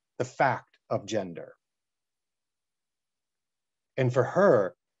to the fact of gender. And for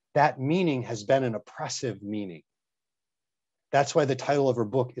her, that meaning has been an oppressive meaning. That's why the title of her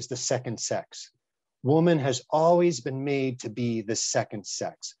book is The Second Sex. Woman has always been made to be the second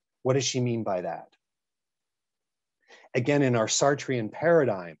sex. What does she mean by that? Again, in our Sartrean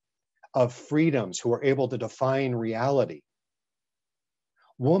paradigm of freedoms who are able to define reality,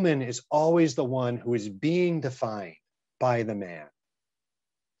 woman is always the one who is being defined by the man.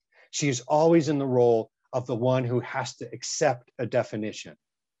 She is always in the role of the one who has to accept a definition.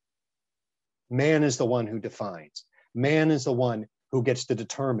 Man is the one who defines. Man is the one who gets to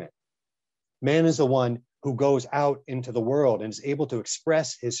determine. Man is the one who goes out into the world and is able to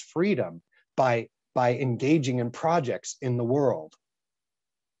express his freedom by engaging in projects in the world.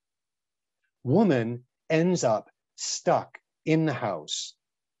 Woman ends up stuck in the house.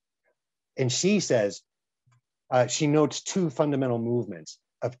 And she says, she notes two fundamental movements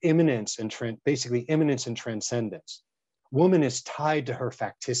of immanence and basically immanence and transcendence. Woman is tied to her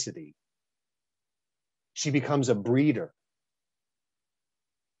facticity. She becomes a breeder.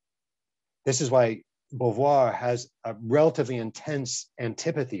 This is why Beauvoir has a relatively intense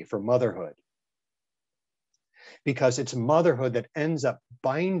antipathy for motherhood, because it's motherhood that ends up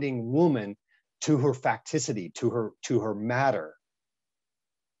binding woman to her facticity, to her matter.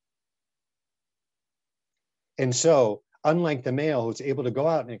 And so, unlike the male who's able to go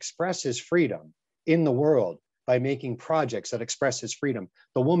out and express his freedom in the world by making projects that express his freedom,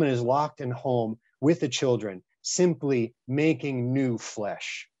 the woman is locked in home with the children, simply making new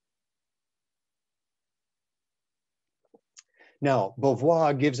flesh. Now,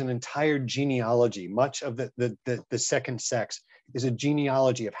 Beauvoir gives an entire genealogy. Much of the second sex is a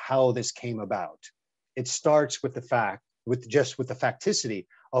genealogy of how this came about. It starts with the facticity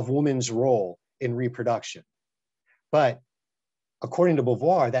of woman's role in reproduction. But according to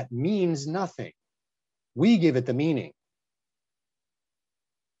Beauvoir, that means nothing. We give it the meaning.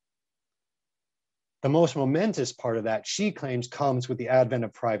 The most momentous part of that, she claims, comes with the advent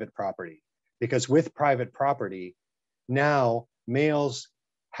of private property, because with private property, now males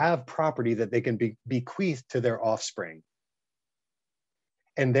have property that they can bequeath to their offspring.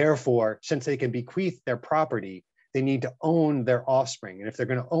 And therefore, since they can bequeath their property, they need to own their offspring. And if they're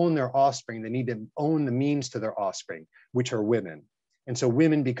going to own their offspring, they need to own the means to their offspring, which are women. And so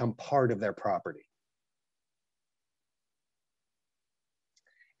women become part of their property.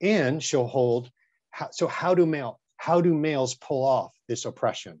 And she'll hold, so how do males pull off this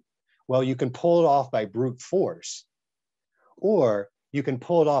oppression? Well, you can pull it off by brute force, or you can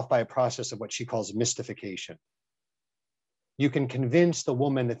pull it off by a process of what she calls mystification. You can convince the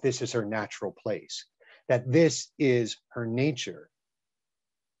woman that this is her natural place, that this is her nature.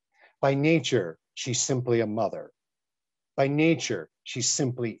 By nature, she's simply a mother. By nature, she's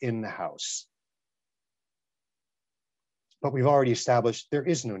simply in the house. But we've already established there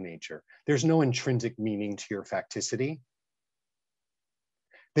is no nature. There's no intrinsic meaning to your facticity.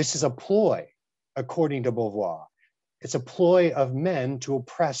 This is a ploy, according to Beauvoir. It's a ploy of men to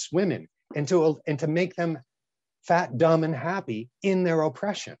oppress women and to make them fat, dumb, and happy in their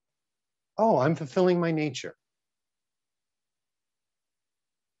oppression. Oh, I'm fulfilling my nature.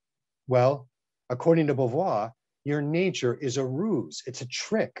 Well, according to Beauvoir, your nature is a ruse. It's a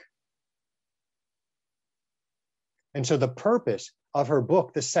trick. And so the purpose of her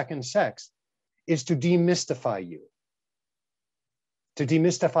book, The Second Sex, is to demystify you, to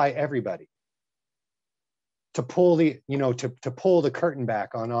demystify everybody, to pull the, to pull the curtain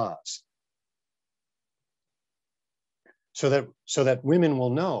back on Oz, so that women will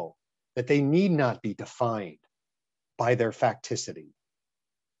know that they need not be defined by their facticity.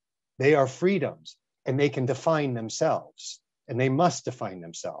 They are freedoms, and they can define themselves, and they must define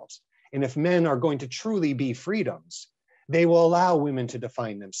themselves. And if men are going to truly be freedoms, they will allow women to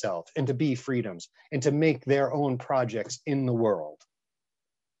define themselves and to be freedoms and to make their own projects in the world.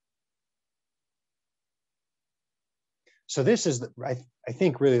 So this is, I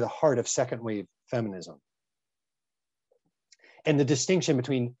think, really the heart of second wave feminism. And the distinction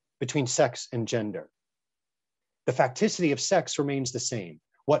between sex and gender. The facticity of sex remains the same.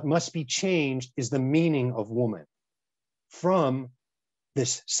 What must be changed is the meaning of woman from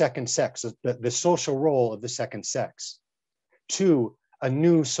this second sex, the social role of the second sex, to a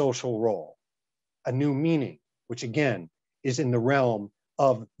new social role, a new meaning, which again is in the realm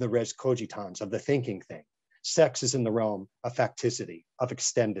of the res cogitans, of the thinking thing. Sex is in the realm of facticity, of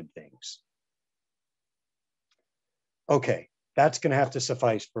extended things. Okay, that's going to have to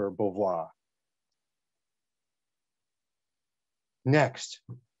suffice for Beauvoir. Next,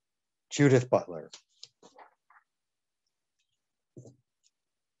 Judith Butler.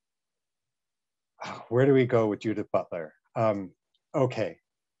 Where do we go with Judith Butler? Okay,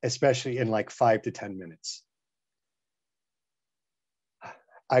 especially in like 5 to 10 minutes.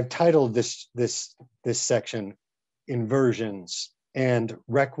 I've titled this section Inversions and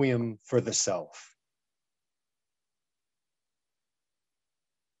Requiem for the Self.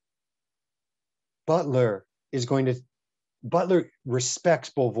 Butler respects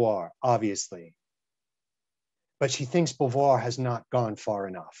Beauvoir, obviously, but she thinks Beauvoir has not gone far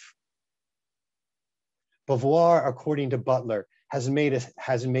enough. Beauvoir, according to Butler, has made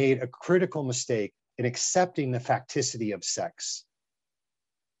a critical mistake in accepting the facticity of sex,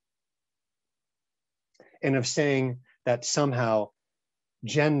 and of saying that somehow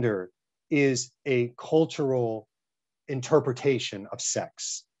gender is a cultural interpretation of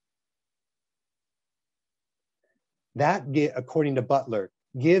sex. That, according to Butler,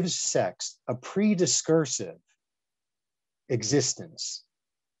 gives sex a prediscursive existence.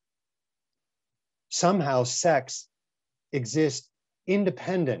 Somehow sex exists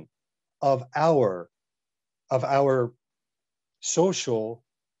independent of our social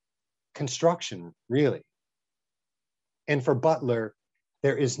construction, really. And for Butler,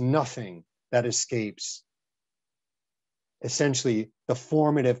 there is nothing that escapes essentially the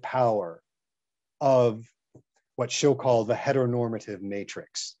formative power of what she'll call the heteronormative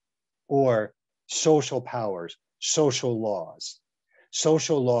matrix, or social powers, social laws.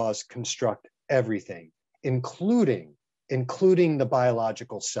 Social laws construct everything, including the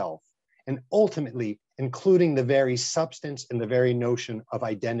biological self, and ultimately including the very substance and the very notion of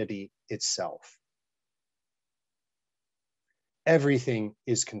identity itself. Everything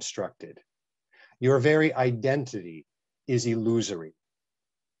is constructed. Your very identity is illusory.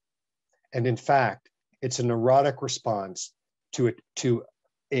 And in fact, it's a neurotic response to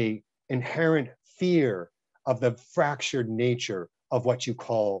a inherent fear of the fractured nature of what you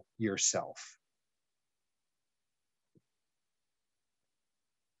call yourself.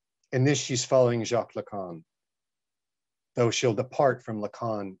 In this, she's following Jacques Lacan, though she'll depart from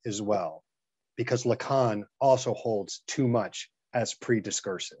Lacan as well, because Lacan also holds too much as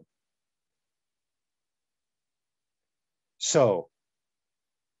prediscursive. So,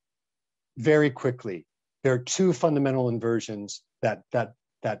 very quickly, there are two fundamental inversions that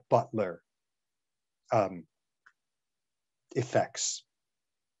Butler effects.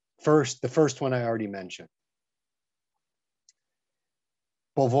 First, the first one I already mentioned.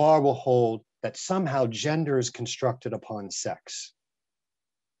 Beauvoir will hold that somehow gender is constructed upon sex.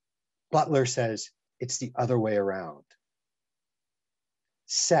 Butler says it's the other way around.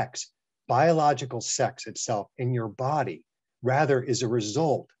 Sex, biological sex itself in your body, rather is a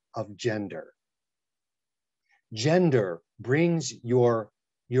result of gender. Gender brings your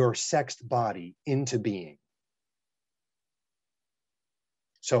sexed body into being.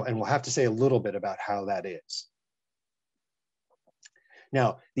 So, and we'll have to say a little bit about how that is.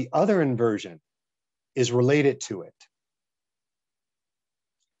 Now, the other inversion is related to it.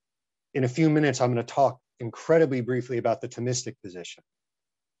 In a few minutes, I'm going to talk incredibly briefly about the Thomistic position.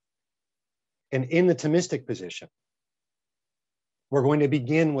 And in the Thomistic position, we're going to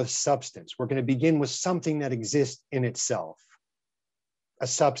begin with substance. We're going to begin with something that exists in itself, a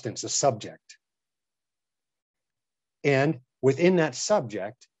substance, a subject. And within that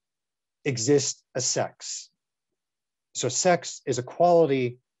subject exists a sex. So sex is a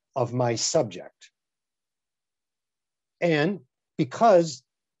quality of my subject. And because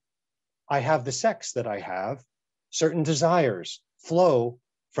I have the sex that I have, certain desires flow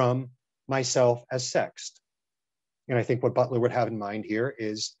from myself as sexed. And I think what Butler would have in mind here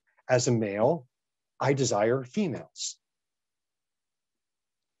is, as a male, I desire females.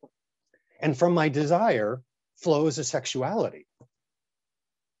 And from my desire flows a sexuality.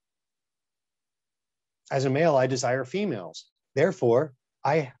 As a male, I desire females. Therefore,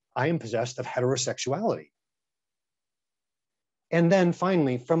 I am possessed of heterosexuality. And then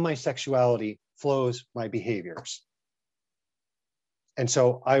finally, from my sexuality flows my behaviors. And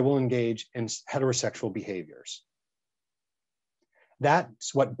so I will engage in heterosexual behaviors.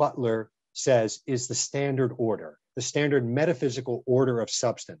 That's what Butler says is the standard order, the standard metaphysical order of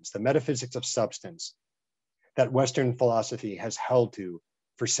substance, the metaphysics of substance that Western philosophy has held to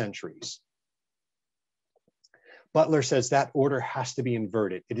for centuries. Butler says that order has to be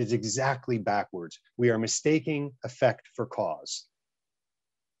inverted. It is exactly backwards. We are mistaking effect for cause.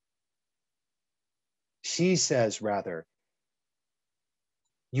 She says, rather,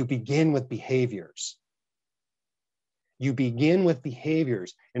 you begin with behaviors. You begin with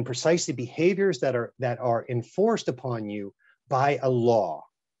behaviors, and precisely behaviors that are enforced upon you by a law,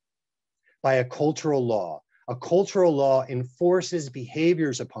 by a cultural law. A cultural law enforces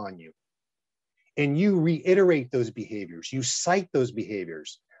behaviors upon you, and you reiterate those behaviors. You cite those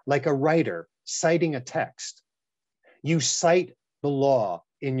behaviors like a writer citing a text. You cite the law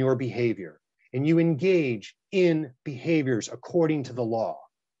in your behavior, and you engage in behaviors according to the law.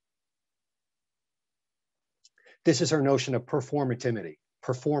 This is our notion of performativity.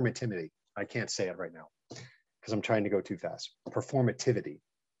 Performativity. I can't say it right now because I'm trying to go too fast. Performativity.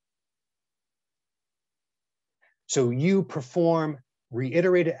 So you perform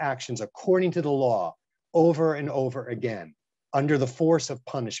reiterated actions according to the law over and over again under the force of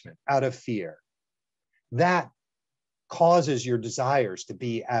punishment, out of fear. That causes your desires to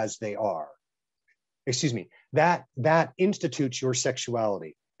be as they are. Excuse me, that institutes your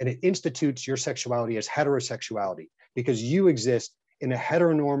sexuality. And it institutes your sexuality as heterosexuality because you exist in a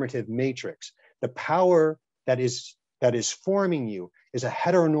heteronormative matrix. The power that is forming you is a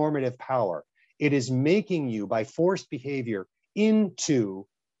heteronormative power. It is making you, by forced behavior, into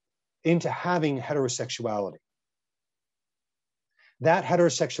having heterosexuality. That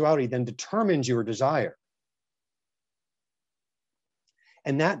heterosexuality then determines your desire.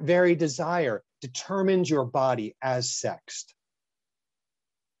 And that very desire determines your body as sexed.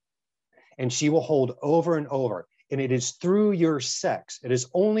 And she will hold over and over. And it is through your sex, it is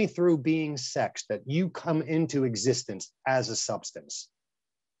only through being sexed that you come into existence as a substance,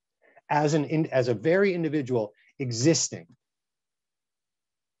 as a very individual existing.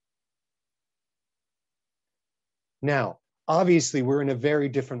 Now, obviously, we're in a very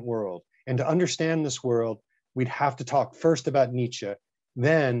different world. And to understand this world, we'd have to talk first about Nietzsche,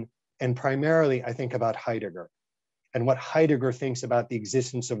 then, and primarily, I think, about Heidegger. And what Heidegger thinks about the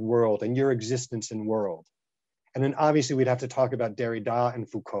existence of world and your existence in world. And then obviously we'd have to talk about Derrida and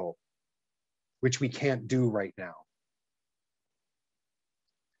Foucault, which we can't do right now.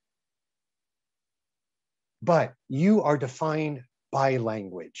 But you are defined by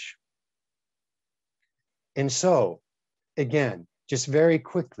language. And so, again, just very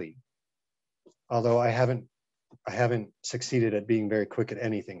quickly, although I haven't succeeded at being very quick at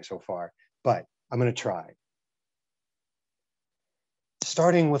anything so far, but I'm going to try.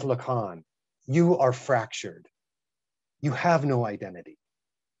 Starting with Lacan, you are fractured. You have no identity.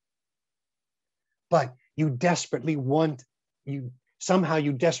 But you neurotically want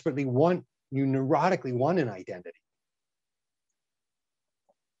an identity.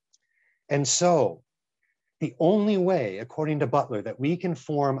 And so the only way, according to Butler, that we can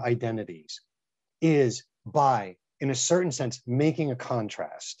form identities is by, in a certain sense, making a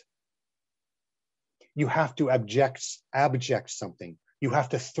contrast. You have to abject something. You have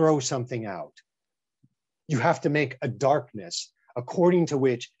to throw something out. You have to make a darkness according to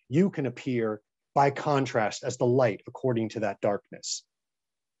which you can appear by contrast as the light according to that darkness.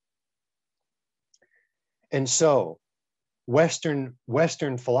 And so Western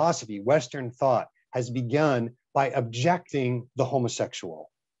philosophy, Western thought has begun by objecting the homosexual.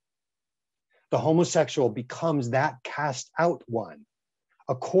 The homosexual becomes that cast out one,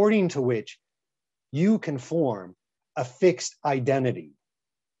 according to which you can form a fixed identity.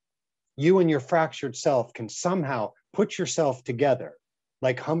 You and your fractured self can somehow put yourself together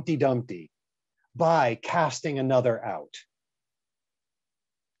like Humpty Dumpty by casting another out.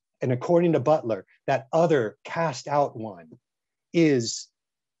 And according to Butler, that other cast out one is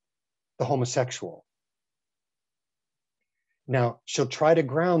the homosexual. Now, she'll try to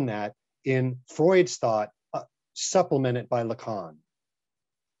ground that in Freud's thought, supplemented by Lacan.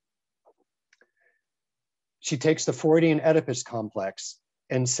 She takes the Freudian Oedipus complex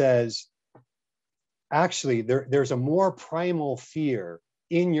and says, actually, there's a more primal fear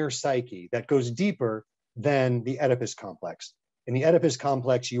in your psyche that goes deeper than the Oedipus complex. In the Oedipus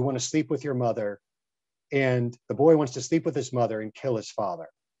complex, you want to sleep with your mother, and the boy wants to sleep with his mother and kill his father.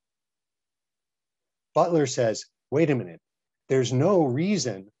 Butler says, wait a minute, there's no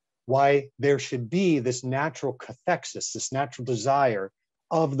reason why there should be this natural cathexis, this natural desire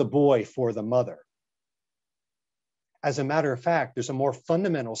of the boy for the mother. As a matter of fact, there's a more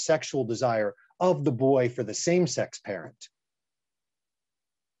fundamental sexual desire of the boy for the same-sex parent.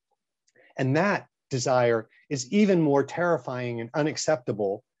 And that desire is even more terrifying and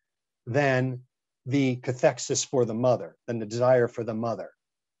unacceptable than the cathexis for the mother, than the desire for the mother.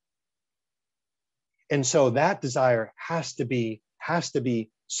 And so that desire has to be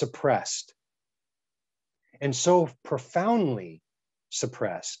suppressed, and so profoundly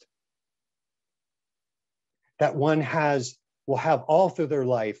suppressed that one will have all through their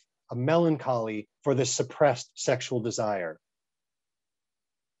life a melancholy for the suppressed sexual desire.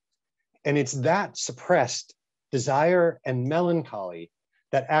 And it's that suppressed desire and melancholy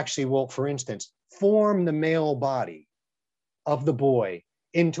that actually will, for instance, form the male body of the boy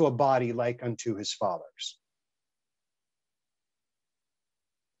into a body like unto his father's.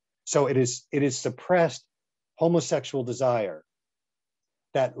 So it is suppressed homosexual desire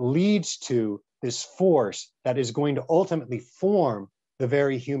that leads to this force that is going to ultimately form the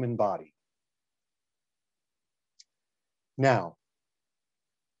very human body. Now,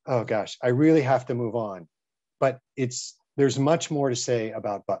 oh gosh, I really have to move on, but there's much more to say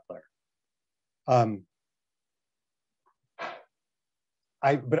about Butler. So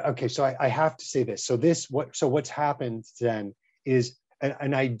I have to say this. So what's happened then is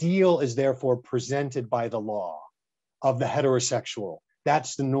an ideal is therefore presented by the law of the heterosexual.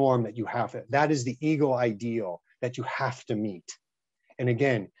 That's the norm that you have. That is the ego ideal that you have to meet. And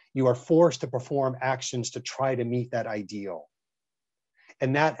again, you are forced to perform actions to try to meet that ideal.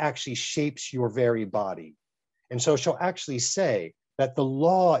 And that actually shapes your very body. And so she'll actually say that the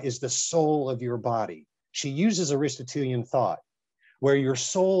law is the soul of your body. She uses Aristotelian thought, where your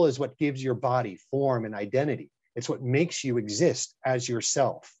soul is what gives your body form and identity. It's what makes you exist as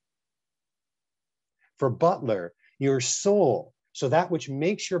yourself. For Butler, your soul, so that which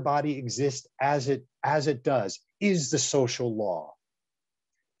makes your body exist as it does, is the social law,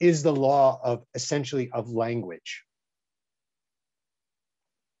 is the law of essentially of language.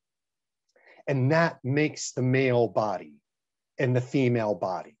 And that makes the male body and the female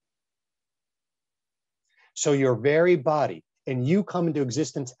body. So your very body, and you come into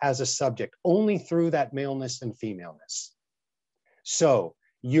existence as a subject only through that maleness and femaleness. So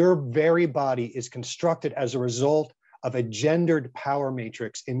your very body is constructed as a result of a gendered power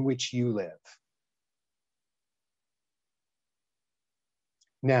matrix in which you live.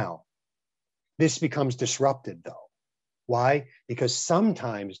 Now, this becomes disrupted though. Why? Because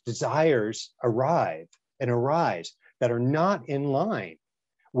sometimes desires arise that are not in line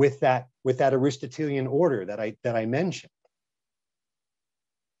with that Aristotelian order that I mentioned.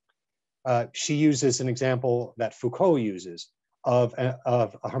 She uses an example that Foucault uses of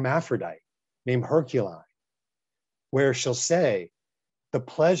a hermaphrodite named Herculine, where she'll say the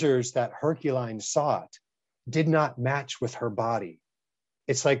pleasures that Herculine sought did not match with her body.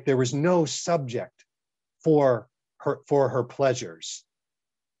 It's like there was no subject for her pleasures.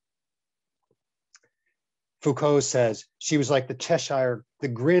 Foucault says she was like the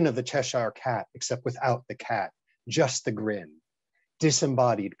grin of the Cheshire cat, except without the cat, just the grin,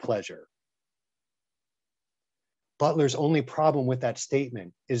 disembodied pleasure. Butler's only problem with that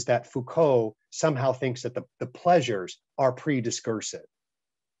statement is that Foucault somehow thinks that the pleasures are pre-discursive.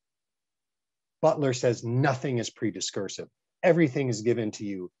 Butler says nothing is pre-discursive. Everything is given to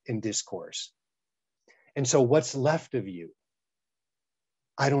you in discourse. And so what's left of you?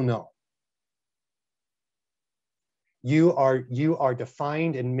 I don't know. You are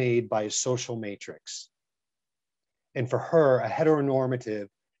defined and made by a social matrix. And for her, a heteronormative,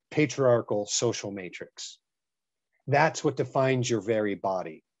 patriarchal social matrix. That's what defines your very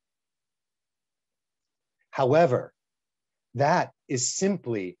body. However, that is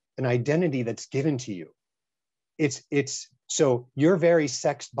simply an identity that's given to you. So your very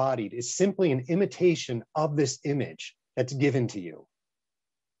sex-bodied is simply an imitation of this image that's given to you.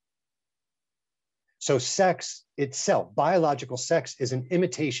 So sex itself, biological sex, is an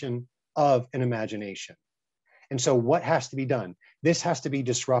imitation of an imagination. And so what has to be done? This has to be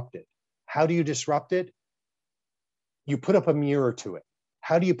disrupted. How do you disrupt it? You put up a mirror to it.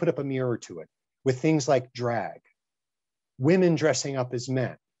 How do you put up a mirror to it? With things like drag, women dressing up as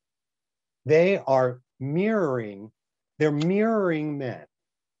men. They're mirroring men.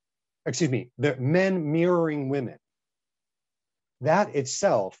 Excuse me, they're men mirroring women. That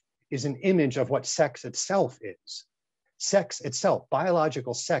itself is an image of what sex itself is. Sex itself,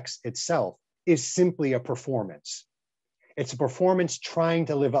 biological sex itself, is simply a performance. It's a performance trying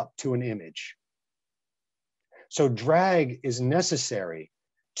to live up to an image. So drag is necessary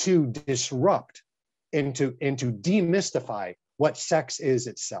to disrupt and to demystify what sex is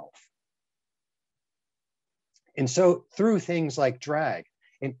itself. And so through things like drag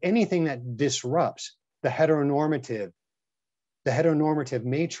and anything that disrupts the heteronormative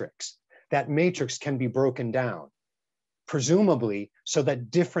matrix, that matrix can be broken down, presumably so that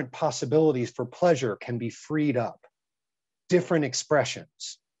different possibilities for pleasure can be freed up, different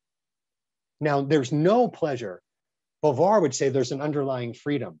expressions. Now, there's no pleasure. Beauvoir would say there's an underlying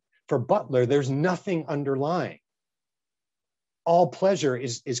freedom. For Butler, there's nothing underlying. All pleasure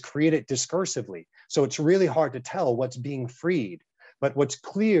is created discursively. So it's really hard to tell what's being freed. But what's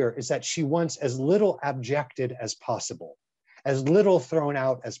clear is that she wants as little abjected as possible, as little thrown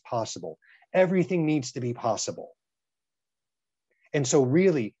out as possible. Everything needs to be possible. And so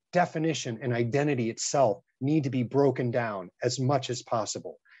really, definition and identity itself need to be broken down as much as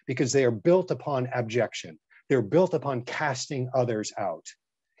possible because they are built upon abjection. They're built upon casting others out.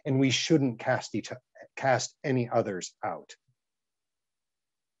 And we shouldn't cast any others out.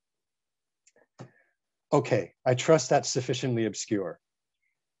 Okay, I trust that's sufficiently obscure.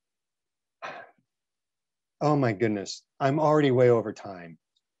 Oh my goodness, I'm already way over time.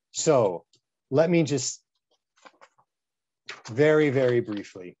 So let me just very, very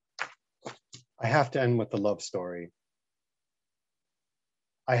briefly, I have to end with the love story.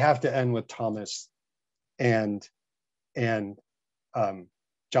 I have to end with Thomas and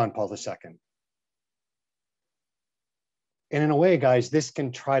John Paul II. And in a way, guys, this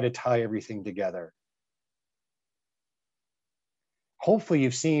can try to tie everything together. Hopefully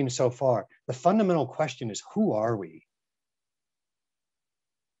you've seen so far, the fundamental question is, who are we?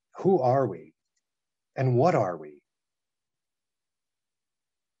 Who are we? And what are we?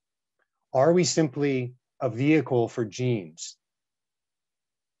 Are we simply a vehicle for genes?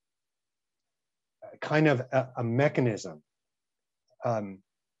 Kind of a mechanism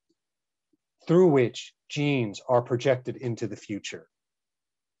through which genes are projected into the future.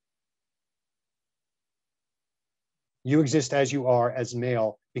 You exist as you are as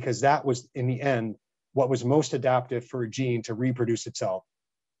male because that was, in the end, what was most adaptive for a gene to reproduce itself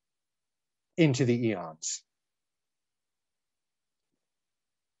into the eons.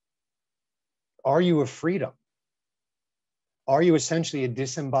 Are you a freedom? Are you essentially a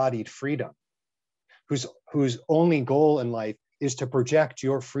disembodied freedom whose only goal in life is to project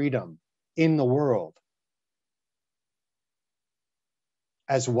your freedom in the world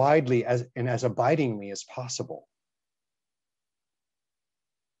as widely and as abidingly as possible?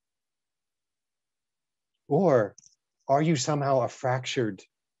 Or are you somehow a fractured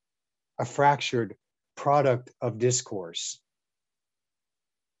product of discourse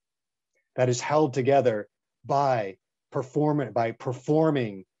that is held together by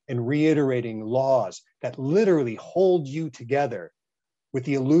performing and reiterating laws that literally hold you together with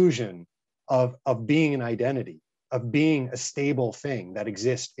the illusion of being an identity, of being a stable thing that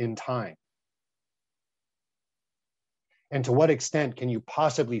exists in time? And to what extent can you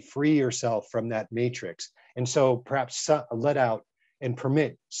possibly free yourself from that matrix? And so perhaps let out and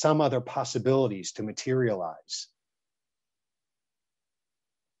permit some other possibilities to materialize.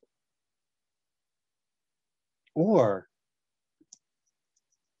 Or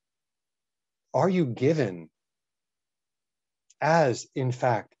are you given as, in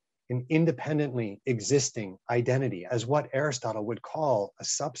fact, an independently existing identity, as what Aristotle would call a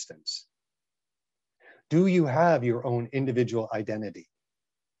substance? Do you have your own individual identity?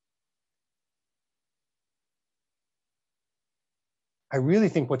 I really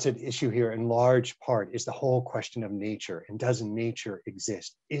think what's at issue here in large part is the whole question of nature. And does nature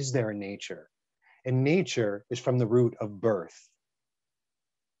exist? Is there a nature? And nature is from the root of birth.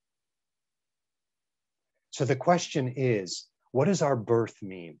 So the question is, what does our birth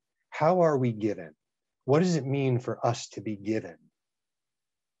mean? How are we given? What does it mean for us to be given?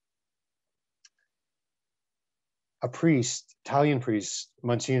 A priest, Italian priest,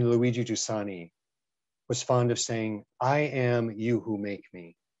 Monsignor Luigi Giussani, was fond of saying, I am you who make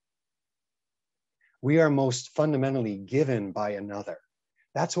me. We are most fundamentally given by another.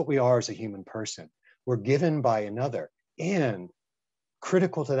 That's what we are as a human person. We're given by another. And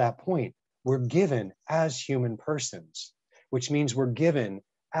critical to that point, we're given as human persons, which means we're given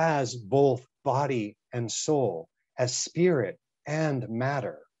as both body and soul, as spirit and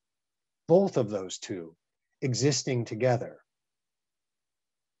matter, both of those two existing together.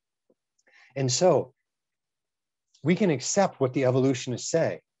 And so we can accept what the evolutionists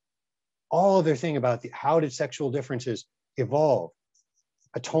say. All of their thing about how did sexual differences evolve,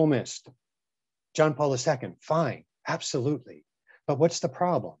 a Thomist, John Paul II, fine, absolutely. But what's the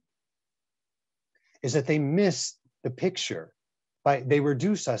problem? Is that they miss the picture. They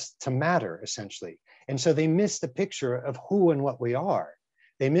reduce us to matter, essentially. And so they miss the picture of who and what we are.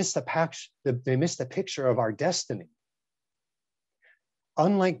 They miss the picture of our destiny.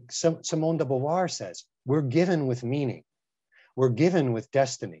 Unlike Simone de Beauvoir says, we're given with meaning. We're given with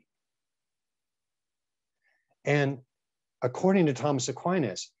destiny. And according to Thomas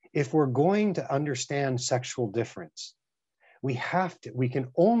Aquinas, if we're going to understand sexual difference, we can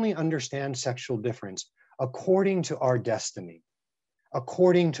only understand sexual difference according to our destiny,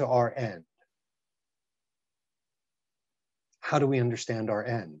 according to our end. How do we understand our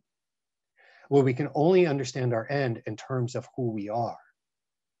end? Well, we can only understand our end in terms of who we are.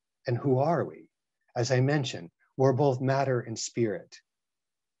 And who are we? As I mentioned, we're both matter and spirit.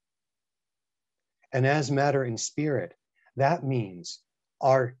 And as matter and spirit, that means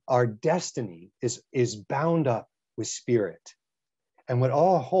our destiny is bound up with spirit. And what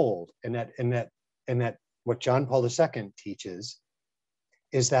all hold, and that what John Paul II teaches,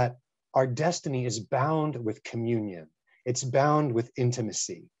 is that our destiny is bound with communion. It's bound with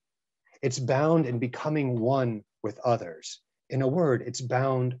intimacy. It's bound in becoming one with others. In a word, it's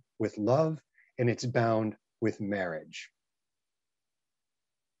bound with love, and it's bound with marriage.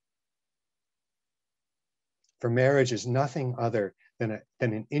 For marriage is nothing other than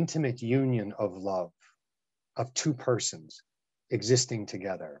an intimate union of love, of two persons existing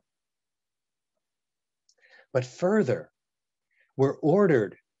together. But further, we're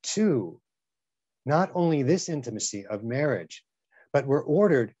ordered to not only this intimacy of marriage, but we're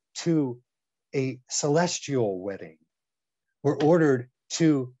ordered to a celestial wedding. We're ordered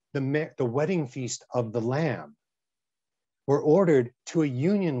to the wedding feast of the Lamb. We're ordered to a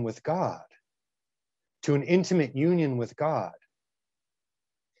union with God, to an intimate union with God.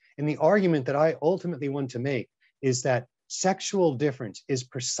 And the argument that I ultimately want to make is that sexual difference is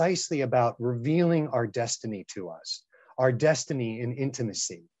precisely about revealing our destiny to us, our destiny in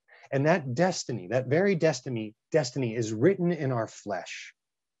intimacy. And that destiny, that very destiny is written in our flesh.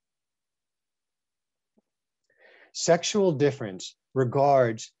 Sexual difference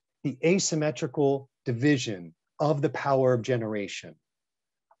regards the asymmetrical division of the power of generation.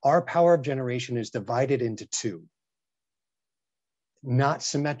 Our power of generation is divided into two, not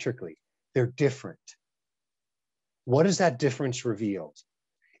symmetrically. They're different. What does that difference reveal?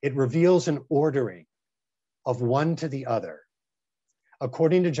 It reveals an ordering of one to the other.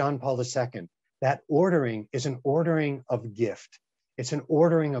 According to John Paul II, that ordering is an ordering of gift. It's an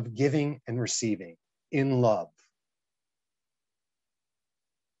ordering of giving and receiving in love.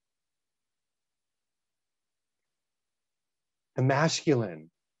 The masculine,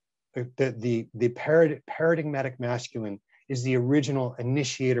 the paradigmatic masculine is the original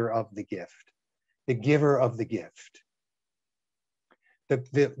initiator of the gift, the giver of the gift.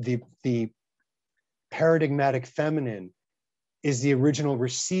 The paradigmatic feminine is the original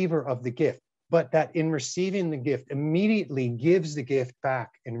receiver of the gift, but that in receiving the gift immediately gives the gift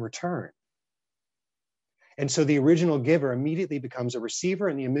back in return. And so the original giver immediately becomes a receiver,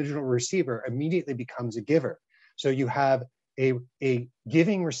 and the original receiver immediately becomes a giver. So you have a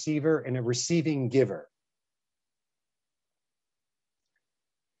giving receiver and a receiving giver.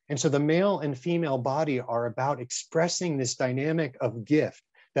 And so the male and female body are about expressing this dynamic of gift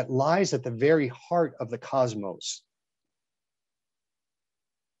that lies at the very heart of the cosmos.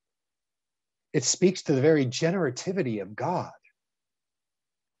 It speaks to the very generativity of God.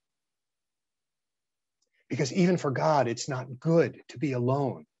 Because even for God, it's not good to be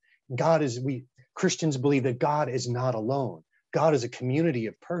alone. Christians believe that God is not alone. God is a community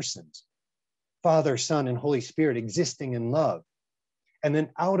of persons, Father, Son, and Holy Spirit existing in love. And then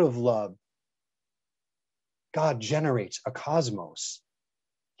out of love, God generates a cosmos.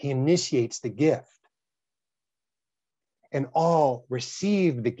 He initiates the gift. and all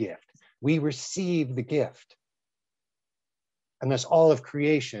receive the gift. We receive the gift. And thus all of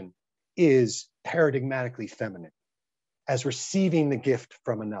creation is paradigmatically feminine, as receiving the gift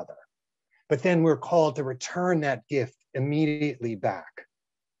from another. But then we're called to return that gift immediately back,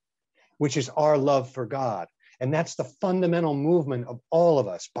 which is our love for God. And that's the fundamental movement of all of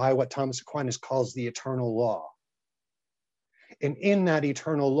us by what Thomas Aquinas calls the eternal law. And in that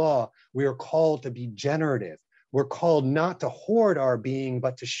eternal law, we are called to be generative. We're called not to hoard our being,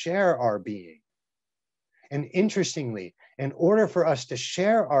 but to share our being. And interestingly, in order for us to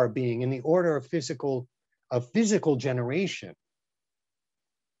share our being in the order of physical generation,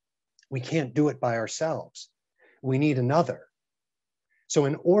 we can't do it by ourselves. We need another. So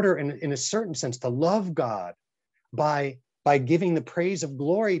in order, in a certain sense, to love God by giving the praise of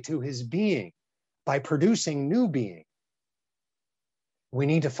glory to his being, by producing new being, we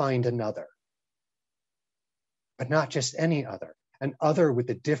need to find another. But not just any other, an other with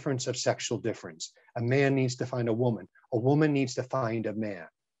the difference of sexual difference. A man needs to find a woman needs to find a man.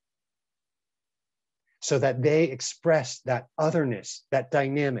 So that they express that otherness, that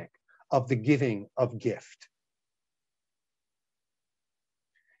dynamic of the giving of gift.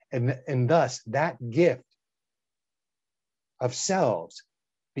 And thus that gift of selves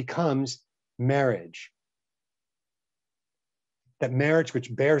becomes marriage. That marriage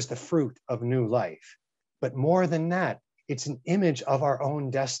which bears the fruit of new life. But more than that, it's an image of our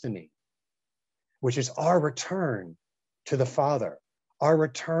own destiny, which is our return to the Father, our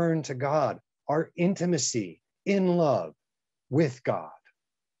return to God, our intimacy in love with God.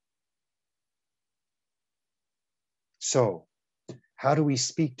 So, how do we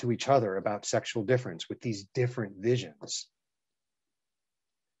speak to each other about sexual difference with these different visions?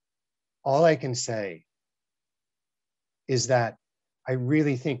 All I can say is that I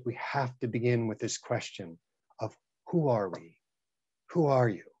really think we have to begin with this question of who are we? Who are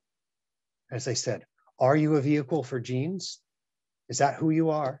you? As I said, are you a vehicle for genes? Is that who you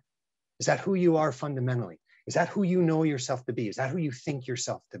are? Is that who you are fundamentally? Is that who you know yourself to be? Is that who you think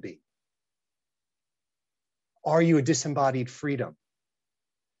yourself to be? Are you a disembodied freedom?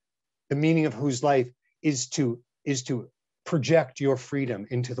 The meaning of whose life is to project your freedom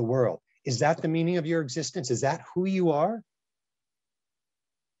into the world. Is that the meaning of your existence? Is that who you are?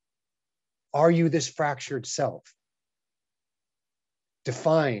 Are you this fractured self,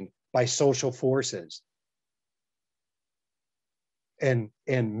 defined by social forces and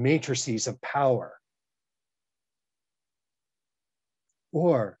matrices of power?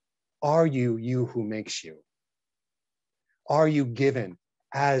 Or are you you who makes you? Are you given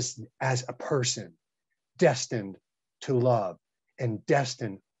as a person destined to love and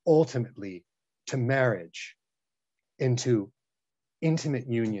destined ultimately to marriage, into intimate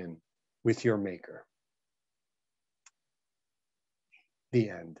union with your maker? The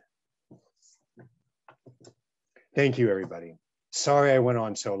end. Thank you, everybody. Sorry I went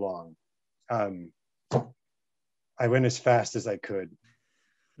on so long. I went as fast as I could.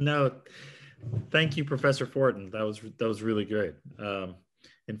 No, thank you, Professor Fortin. That was really great.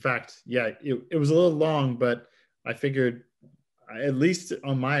 In fact, yeah, it was a little long, but I figured, at least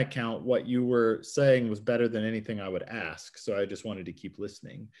on my account, what you were saying was better than anything I would ask. So I just wanted to keep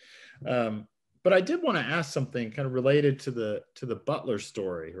listening. But I did want to ask something kind of related to the Butler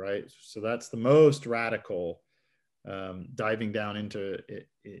story, right? So that's the most radical, diving down into it,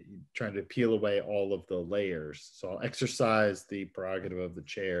 trying to peel away all of the layers. So I'll exercise the prerogative of the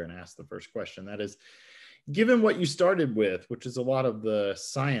chair and ask the first question. That is, given what you started with, which is a lot of the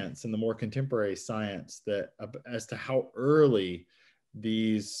science and the more contemporary science that as to how early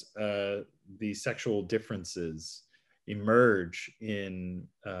these sexual differences emerge in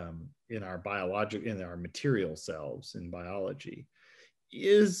our material selves in biology,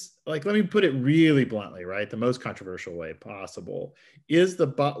 is, like, let me put it really bluntly, right? The most controversial way possible. Is the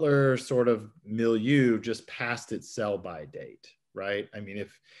Butler sort of milieu just past its sell-by date, right? I mean,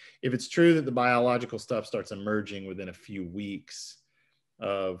 if it's true that the biological stuff starts emerging within a few weeks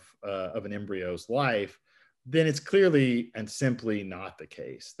of an embryo's life, then it's clearly and simply not the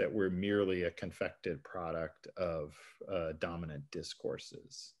case that we're merely a confected product of dominant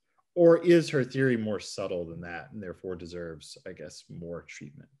discourses. Or is her theory more subtle than that and therefore deserves, I guess, more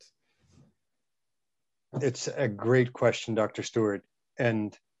treatment? It's a great question, Dr. Stewart.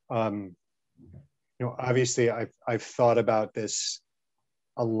 And obviously I've thought about this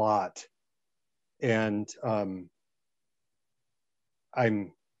a lot, and I'm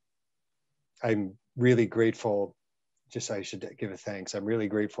really grateful. I should give a thanks. I'm really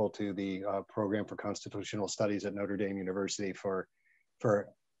grateful to the program for constitutional studies at Notre Dame University for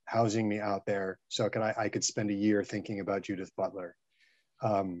housing me out there so I could spend a year thinking about Judith Butler.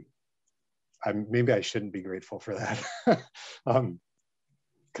 Maybe I shouldn't be grateful for that,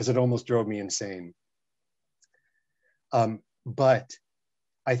 because it almost drove me insane. But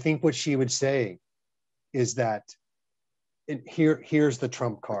I think what she would say is that here's the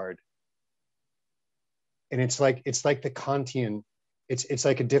trump card. And it's like the Kantian, it's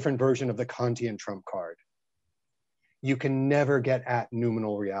like a different version of the Kantian trump card. You can never get at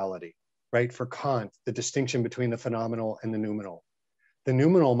noumenal reality, right? For Kant, the distinction between the phenomenal and the noumenal. The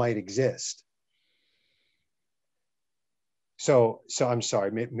noumenal might exist. So I'm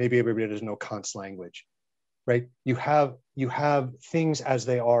sorry, maybe everybody doesn't know Kant's language, right? You have things as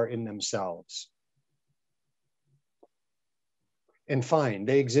they are in themselves. And fine,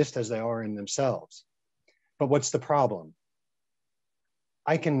 they exist as they are in themselves. But what's the problem?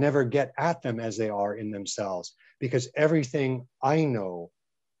 I can never get at them as they are in themselves, because everything I know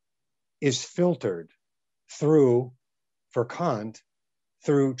is filtered through, for Kant,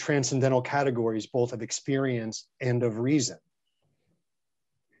 through transcendental categories, both of experience and of reason.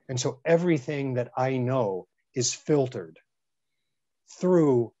 And so everything that I know is filtered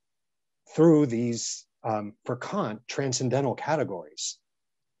through these, for Kant, transcendental categories.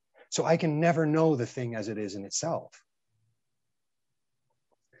 So I can never know the thing as it is in itself.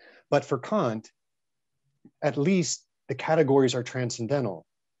 But for Kant, at least the categories are transcendental.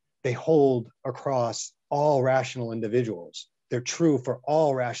 They hold across all rational individuals. They're true for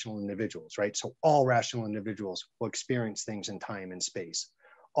all rational individuals, right? So all rational individuals will experience things in time and space.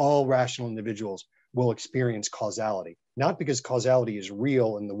 All rational individuals will experience causality, not because causality is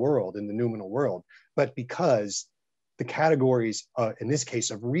real in the world, in the noumenal world, but because the categories, in this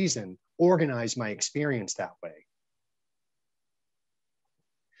case of reason, organize my experience that way.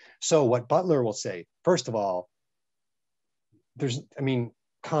 So what Butler will say, first of all,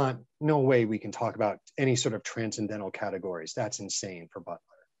 Kant, no way we can talk about any sort of transcendental categories. That's insane for Butler.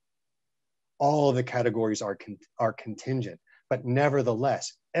 All of the categories are contingent, but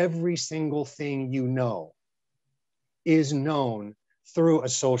nevertheless, every single thing you know is known through a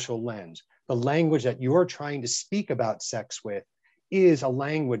social lens. The language that you're trying to speak about sex with is a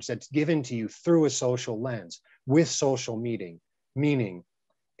language that's given to you through a social lens, with social meaning,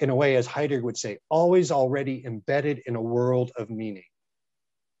 in a way, as Heidegger would say, always already embedded in a world of meaning,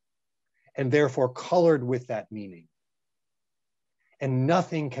 and therefore colored with that meaning. And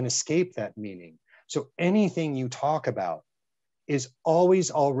nothing can escape that meaning. So anything you talk about is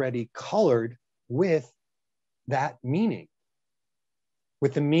always already colored with that meaning,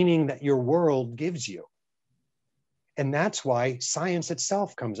 with the meaning that your world gives you. And that's why science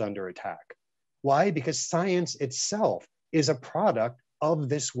itself comes under attack. Why? Because science itself is a product of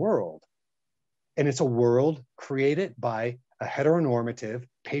this world. And it's a world created by a heteronormative,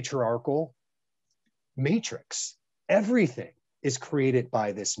 patriarchal matrix. Everything is created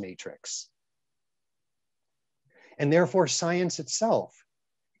by this matrix. And therefore, science itself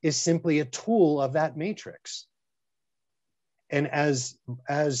is simply a tool of that matrix. And as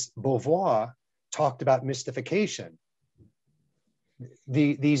Beauvoir talked about mystification,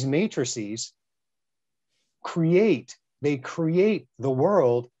 these matrices create the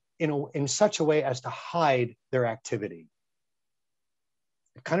world in such a way as to hide their activity.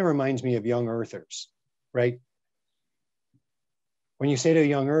 It kind of reminds me of young earthers, right? When you say to a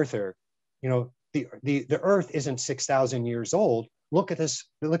young earther, the earth isn't 6,000 years old. Look at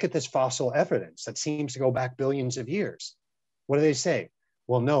this fossil evidence that seems to go back billions of years. What do they say?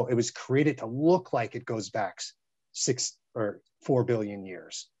 Well, no, it was created to look like it goes back 6 or 4 billion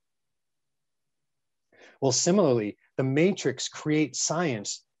years. Well, similarly, the matrix creates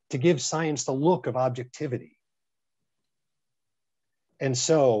science to give science the look of objectivity. And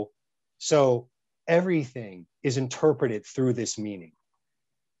so everything is interpreted through this meaning.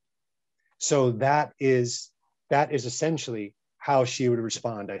 So that is essentially how she would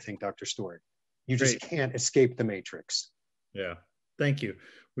respond, I think, Dr. Stewart. You just can't escape the matrix. Yeah, thank you.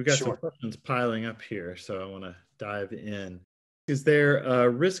 We've got some questions piling up here, so I want to dive in. Is there a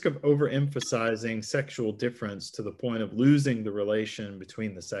risk of overemphasizing sexual difference to the point of losing the relation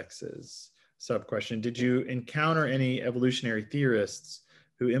between the sexes? Sub-question, did you encounter any evolutionary theorists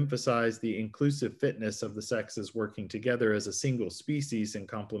who emphasize the inclusive fitness of the sexes working together as a single species in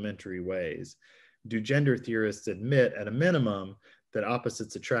complementary ways? Do gender theorists admit, at a minimum, that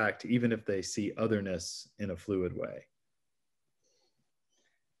opposites attract, even if they see otherness in a fluid way?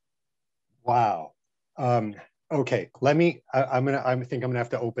 Wow. Okay, I think I'm gonna have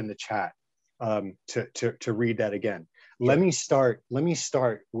to open the chat to read that again. Sure. Let me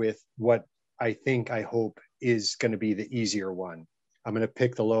start with what I hope is going to be the easier one. I'm going to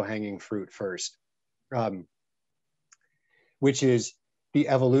pick the low-hanging fruit first, which is the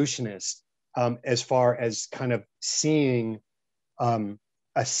evolutionist, as far as kind of seeing sometimes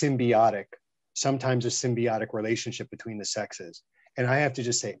a symbiotic relationship between the sexes. And I have to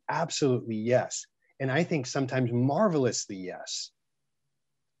just say, absolutely yes. And I think sometimes marvelously yes.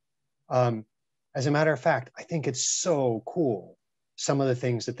 As a matter of fact, I think it's so cool, some of the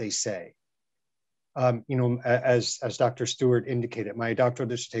things that they say. As Dr. Stewart indicated, my doctoral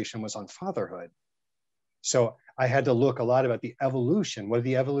dissertation was on fatherhood. So I had to look a lot about the evolution. What do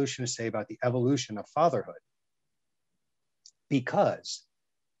the evolutionists say about the evolution of fatherhood? Because,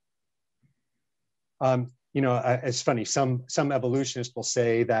 it's funny, some evolutionists will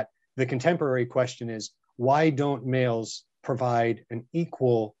say that the contemporary question is, why don't males provide an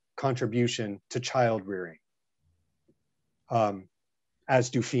equal contribution to child rearing, as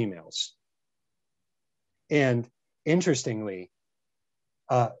do females? And interestingly,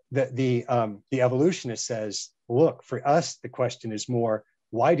 the evolutionist says, look, for us, the question is more,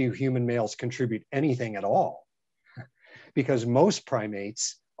 why do human males contribute anything at all? Because most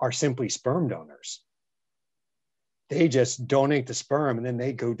primates are simply sperm donors. They just donate the sperm and then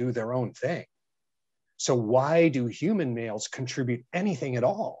they go do their own thing. So why do human males contribute anything at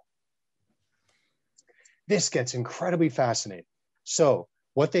all? This gets incredibly fascinating. So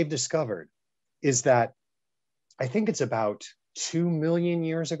what they've discovered is that, I think it's about 2 million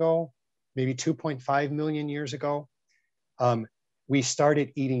years ago, maybe 2.5 million years ago, we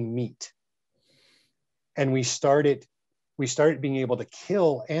started eating meat. And we started being able to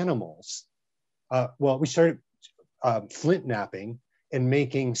kill animals. We started flint knapping and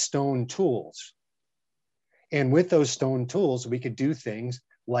making stone tools. And with those stone tools, we could do things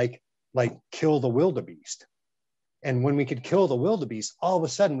like kill the wildebeest. And when we could kill the wildebeest, all of a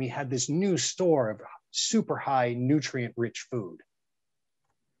sudden we had this new store of super high nutrient-rich food.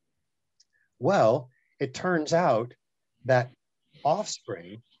 Well, it turns out that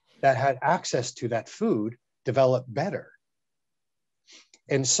offspring that had access to that food developed better.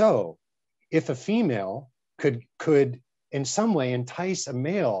 And so if a female could in some way entice a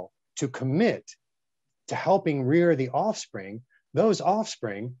male to commit to helping rear the offspring, those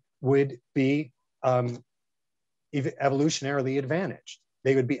offspring would be evolutionarily advantaged.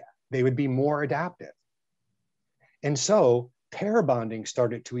 They would be more adaptive. And so pair bonding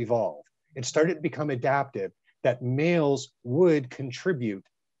started to evolve. It started to become adaptive, that males would contribute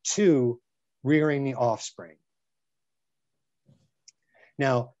to rearing the offspring.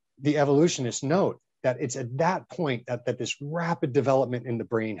 Now, the evolutionists note that it's at that point that this rapid development in the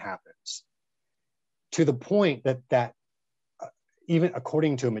brain happens, to the point that even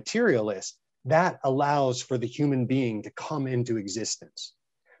according to a materialist, that allows for the human being to come into existence.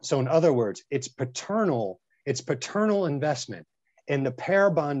 So in other words, it's paternal investment in the pair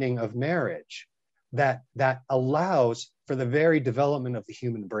bonding of marriage that allows for the very development of the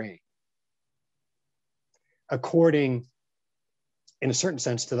human brain, according, in a certain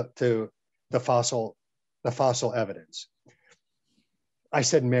sense, to the fossil evidence. I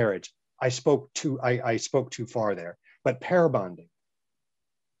said marriage. I spoke too far there, but pair bonding.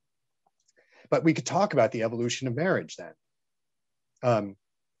 But we could talk about the evolution of marriage then,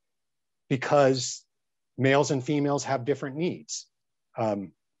 because males and females have different needs.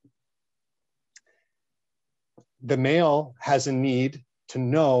 The male has a need to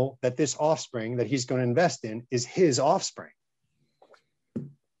know that this offspring that he's going to invest in is his offspring.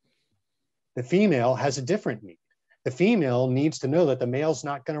 The female has a different need. The female needs to know that the male's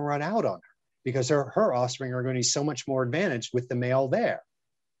not going to run out on her, because her offspring are going to be so much more advantaged with the male there.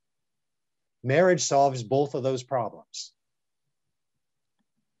 Marriage solves both of those problems.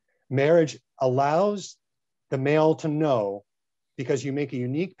 Marriage allows the male to know, because you make a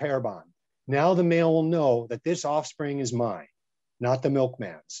unique pair bond. Now the male will know that this offspring is mine, not the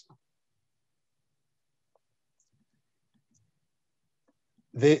milkman's.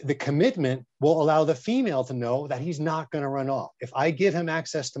 The commitment will allow the female to know that he's not going to run off. If I give him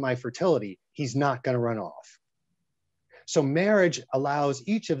access to my fertility, he's not going to run off. So marriage allows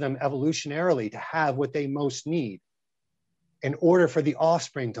each of them evolutionarily to have what they most need in order for the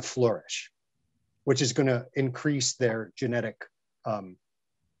offspring to flourish, which is going to increase their genetic, the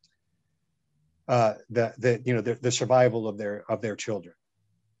survival of their children.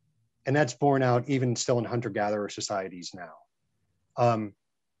 And that's borne out even still in hunter-gatherer societies now.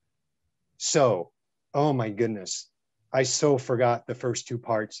 So, oh my goodness, I so forgot the first two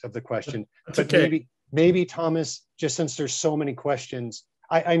parts of the question. That's but okay. maybe Thomas, just since there's so many questions,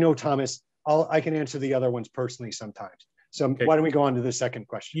 I know Thomas, I can answer the other ones personally sometimes. So Okay. why don't we go on to the second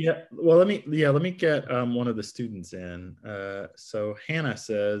question? Yeah, well, let me get one of the students in. So Hannah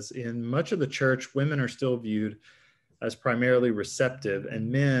says, in much of the church, women are still viewed as primarily receptive, and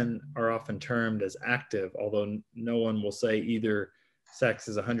men are often termed as active, although no one will say either sex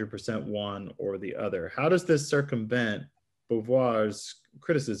is 100% one or the other. How does this circumvent Beauvoir's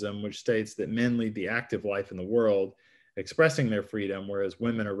criticism, which states that men lead the active life in the world, expressing their freedom, whereas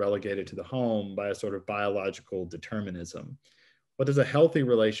women are relegated to the home by a sort of biological determinism? What does a healthy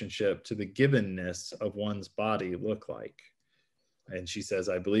relationship to the givenness of one's body look like? And she says,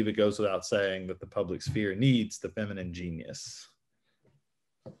 I believe it goes without saying that the public sphere needs the feminine genius.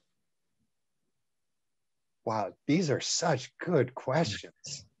 Wow, these are such good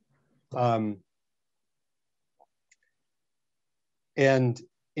questions. And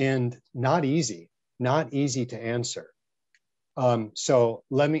not easy to answer. So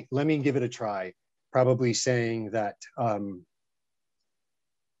let me give it a try, probably saying that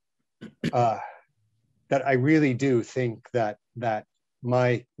that I really do think that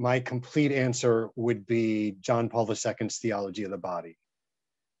my complete answer would be John Paul II's theology of the body.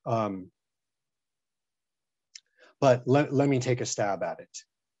 But let me take a stab at it,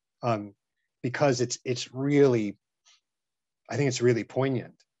 because it's really, I think it's really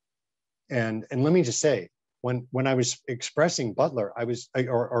poignant. And let me just say, when I was expressing Butler,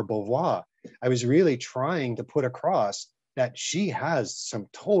 or Beauvoir, I was really trying to put across that she has some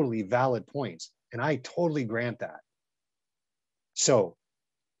totally valid points, and I totally grant that. So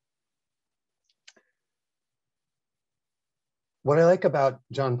what I like about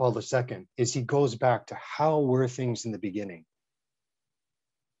John Paul II is he goes back to how were things in the beginning.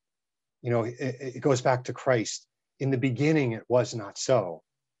 You know, it goes back to Christ. In the beginning, it was not so.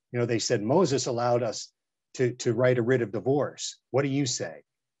 You know, they said Moses allowed us to write a writ of divorce. What do you say?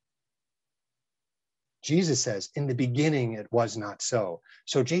 Jesus says, in the beginning, it was not so.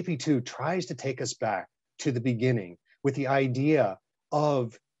 So JP2 tries to take us back to the beginning with the idea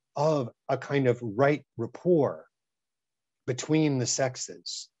of a kind of right rapport between the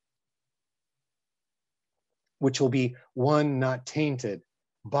sexes, which will be one not tainted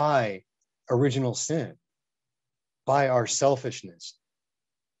by original sin, by our selfishness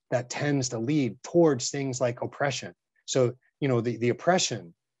that tends to lead towards things like oppression. So, you know, the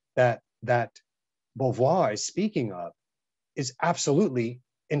oppression that Beauvoir is speaking of is absolutely,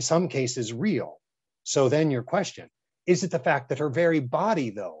 in some cases, real. So then your question, is it the fact that her very body,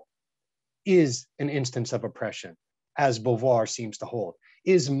 though, is an instance of oppression, as Beauvoir seems to hold?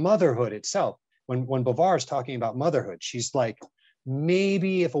 Is motherhood itself, when Beauvoir is talking about motherhood, she's like,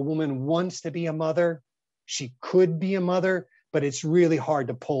 maybe if a woman wants to be a mother, she could be a mother, but it's really hard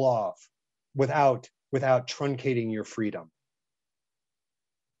to pull off without truncating your freedom.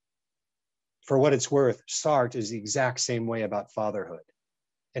 For what it's worth, Sartre is the exact same way about fatherhood.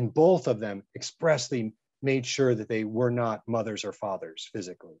 And both of them expressly made sure that they were not mothers or fathers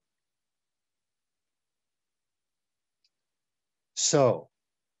physically. So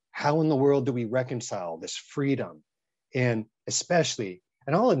how in the world do we reconcile this freedom? And especially,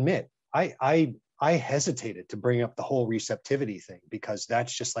 and I'll admit, I hesitated to bring up the whole receptivity thing, because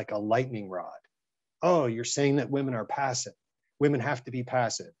that's just like a lightning rod. Oh, you're saying that women are passive. Women have to be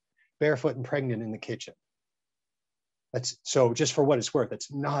passive, barefoot and pregnant in the kitchen. That's, so just for what it's worth,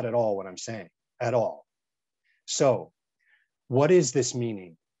 that's not at all what I'm saying, at all. So what is this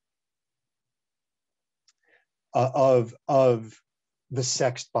meaning of the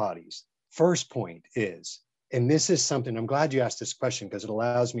sexed bodies? First point is, and this is something, I'm glad you asked this question because it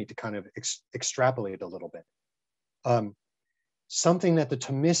allows me to kind of extrapolate a little bit. Something that the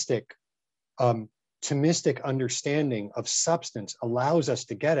Thomistic understanding of substance allows us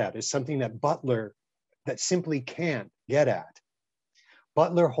to get at is something that Butler that simply can't get at.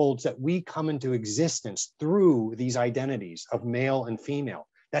 Butler holds that we come into existence through these identities of male and female.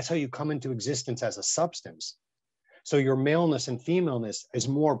 That's how you come into existence as a substance. So your maleness and femaleness is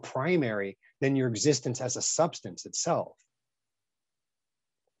more primary than your existence as a substance itself.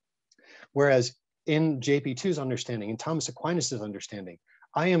 Whereas in JP2's understanding, in Thomas Aquinas' understanding,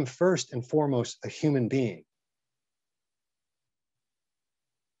 I am first and foremost a human being,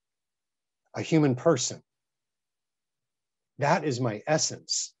 a human person. That is my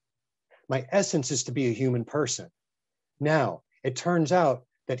essence. My essence is to be a human person. Now, it turns out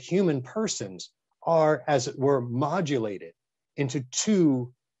that human persons are, as it were, modulated into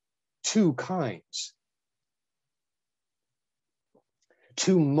two kinds,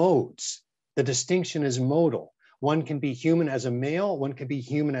 two modes. The distinction is modal. One can be human as a male, one can be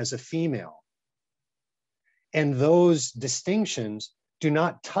human as a female. And those distinctions do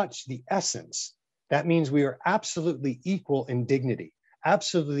not touch the essence. That means we are absolutely equal in dignity,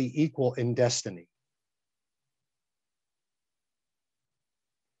 absolutely equal in destiny.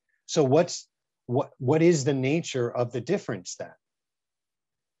 So what is the nature of the difference then?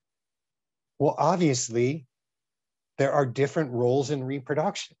 Well, obviously, there are different roles in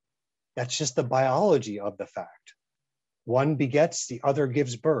reproduction. That's just the biology of the fact. One begets, the other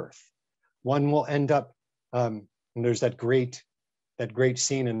gives birth. One will end up, and there's that great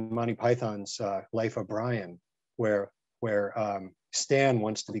scene in Monty Python's Life of Brian, where Stan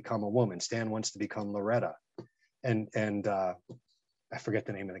wants to become a woman. Stan wants to become Loretta, and I forget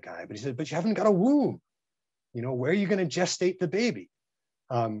the name of the guy, but he said, "But you haven't got a womb. You know, where are you going to gestate the baby?"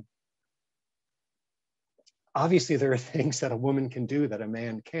 Obviously, there are things that a woman can do that a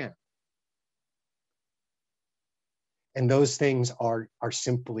man can't. And those things are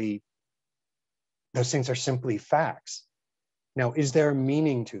simply facts. Now, is there a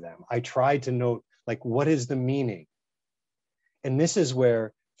meaning to them? I tried to note, like, what is the meaning? And this is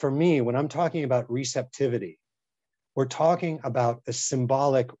where, for me, when I'm talking about receptivity, we're talking about a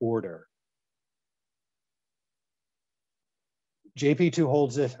symbolic order. JP2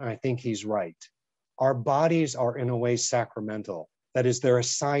 holds it, and I think he's right. Our bodies are in a way sacramental. That is, they're a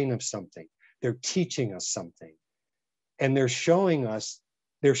sign of something. They're teaching us something. And they're showing us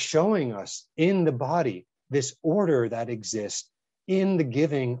in the body this order that exists in the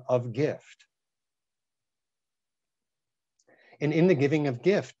giving of gift. And in the giving of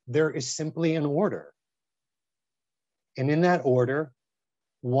gift, there is simply an order. And in that order,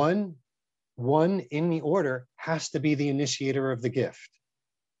 one in the order has to be the initiator of the gift.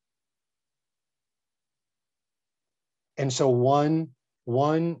 And so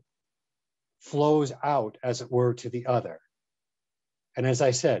one flows out, as it were, to the other. And as I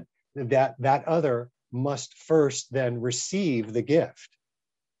said, that other must first then receive the gift.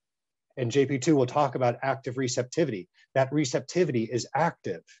 And JP2 will talk about active receptivity. That receptivity is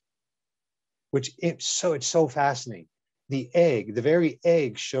active, which it's so fascinating. The very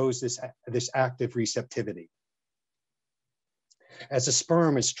egg shows this active receptivity. As a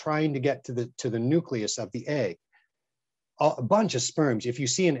sperm is trying to get to the nucleus of the egg, a bunch of sperms. If you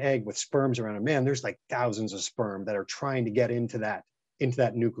see an egg with sperms around a man, there's like thousands of sperm that are trying to get into that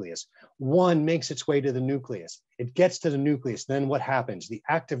nucleus. One makes its way to the nucleus. It gets to the nucleus. Then what happens? The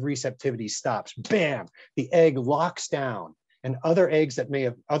active receptivity stops. Bam! The egg locks down, and other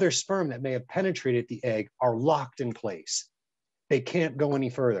sperm that may have penetrated the egg are locked in place. They can't go any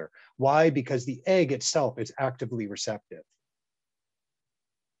further. Why? Because the egg itself is actively receptive.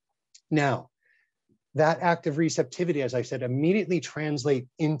 Now, that active receptivity, as I said, immediately translates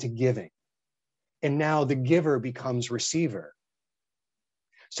into giving. And now the giver becomes receiver.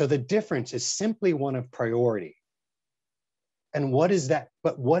 So the difference is simply one of priority. And what is that?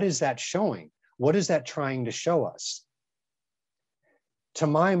 But what is that showing? What is that trying to show us? To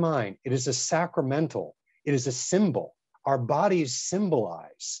my mind, it is a sacramental, it is a symbol. Our bodies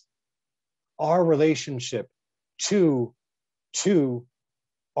symbolize our relationship to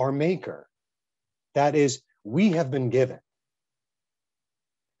our maker. That is, we have been given.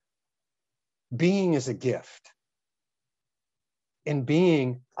 Being is a gift. And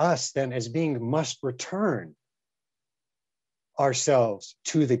being, us then as being, must return ourselves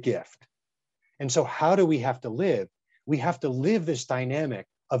to the gift. And so how do we have to live? We have to live this dynamic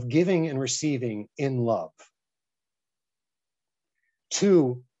of giving and receiving in love.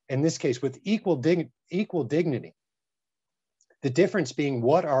 Two, in this case, with equal dignity. The difference being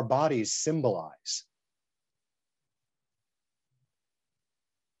what our bodies symbolize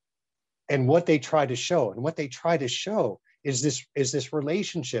and what they try to show. And what they try to show is this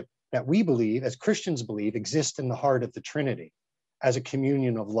relationship that we believe, as Christians believe, exists in the heart of the Trinity as a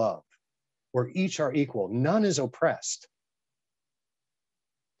communion of love, where each are equal. None is oppressed.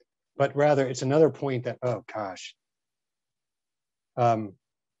 But rather, it's another point that, oh gosh,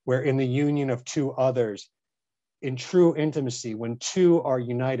 where in the union of two others, in true intimacy, when two are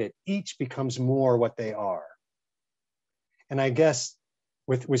united, each becomes more what they are. And I guess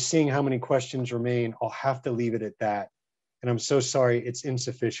with seeing how many questions remain, I'll have to leave it at that. And I'm so sorry, it's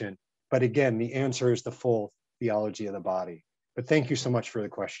insufficient. But again, the answer is the full theology of the body. But thank you so much for the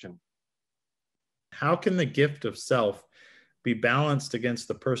question. How can the gift of self be balanced against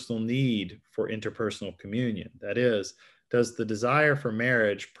the personal need for interpersonal communion? That is, does the desire for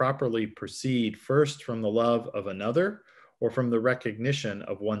marriage properly proceed first from the love of another or from the recognition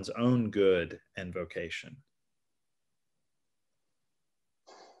of one's own good and vocation?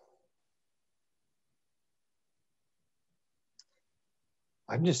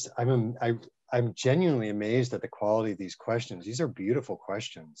 I'm genuinely amazed at the quality of these questions. These are beautiful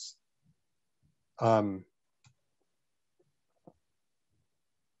questions. And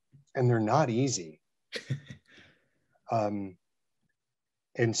they're not easy. And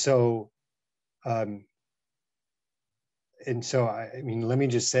so I mean, let me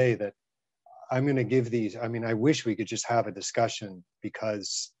just say that I'm going to give these. I mean, I wish we could just have a discussion,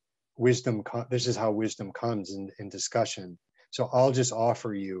 because wisdom, this is how wisdom comes in discussion. So I'll just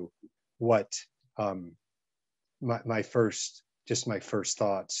offer you what my first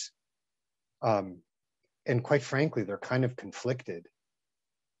thoughts. And quite frankly, they're kind of conflicted.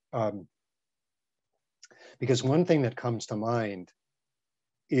 Because one thing that comes to mind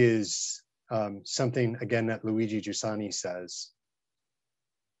is something, again, that Luigi Giussani says.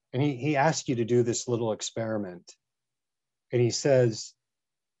 And he asks you to do this little experiment. And he says,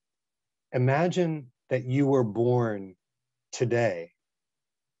 imagine that you were born today,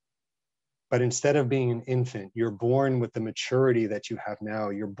 but instead of being an infant, you're born with the maturity that you have now.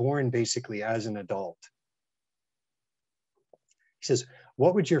 You're born basically as an adult. He says,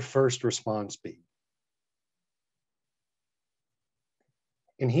 what would your first response be?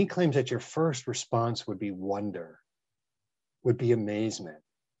 And he claims that your first response would be wonder, would be amazement.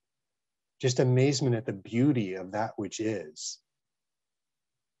 Just amazement at the beauty of that which is.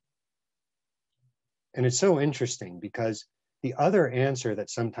 And it's so interesting, because the other answer that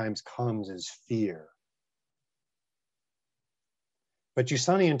sometimes comes is fear. But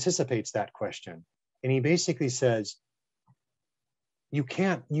Giussani anticipates that question. And he basically says,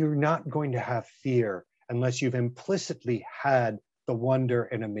 you're not going to have fear unless you've implicitly had the wonder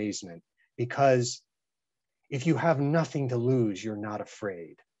and amazement. Because if you have nothing to lose, you're not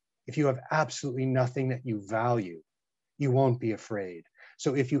afraid. If you have absolutely nothing that you value, you won't be afraid.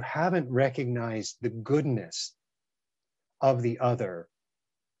 So if you haven't recognized the goodness of the other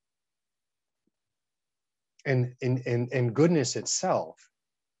and goodness itself,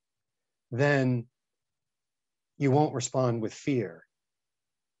 then you won't respond with fear.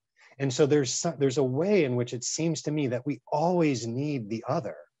 And so there's a way in which it seems to me that we always need the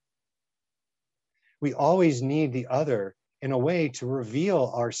other. We always need the other in a way to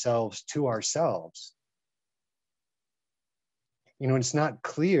reveal ourselves to ourselves. You know, it's not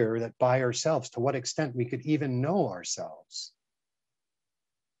clear that by ourselves, to what extent we could even know ourselves.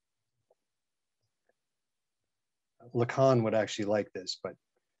 Lacan would actually like this,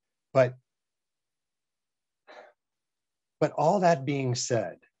 but all that being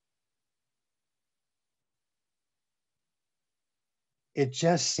said, it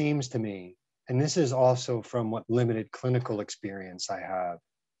just seems to me, and this is also from what limited clinical experience I have,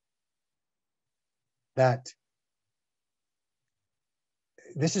 that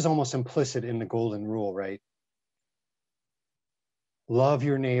this is almost implicit in the golden rule, right? Love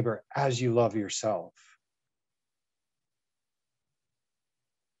your neighbor as you love yourself.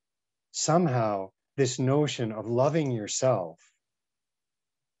 Somehow, this notion of loving yourself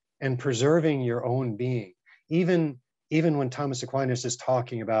and preserving your own being, even when Thomas Aquinas is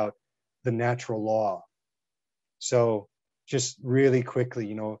talking about the natural law. So just really quickly,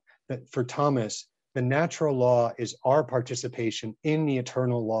 you know, that for Thomas, the natural law is our participation in the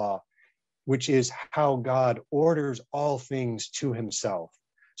eternal law, which is how God orders all things to himself.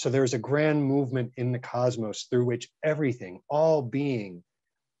 So there's a grand movement in the cosmos through which everything, all being,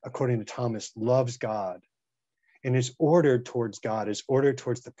 according to Thomas, loves God and is ordered towards God, is ordered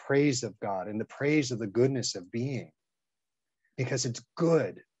towards the praise of God and the praise of the goodness of being, because it's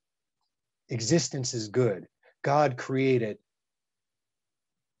good. Existence is good. God created.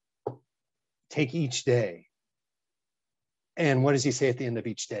 Take each day. And what does he say at the end of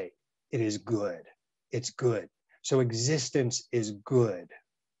each day? It is good. It's good. So existence is good.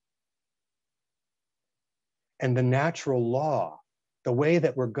 And the natural law, the way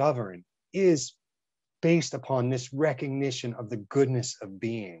that we're governed, is based upon this recognition of the goodness of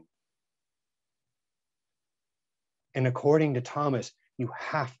being. And according to Thomas, you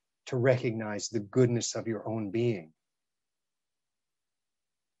have to recognize the goodness of your own being.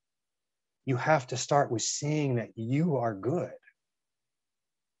 You have to start with seeing that you are good.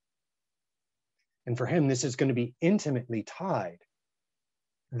 And for him, this is going to be intimately tied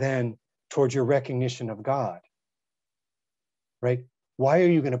then towards your recognition of God, right? Why are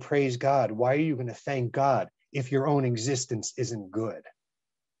you going to praise God? Why are you going to thank God if your own existence isn't good?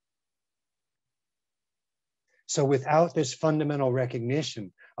 So without this fundamental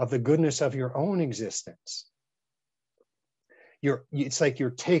recognition of the goodness of your own existence, it's like you're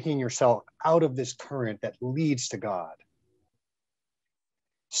taking yourself out of this current that leads to God.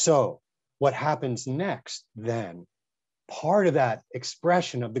 So what happens next then? Part of that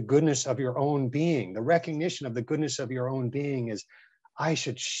expression of the goodness of your own being, the recognition of the goodness of your own being, is I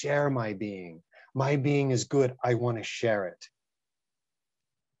should share my being. My being is good. I want to share it.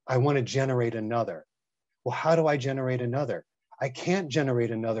 I want to generate another. Well, how do I generate another? I can't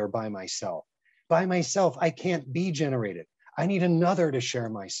generate another by myself. By myself, I can't be generated. I need another to share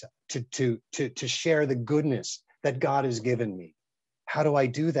myself, to share the goodness that God has given me. How do I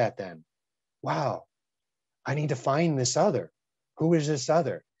do that then? Wow, I need to find this other. Who is this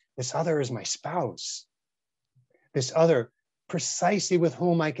other? This other is my spouse. This other precisely with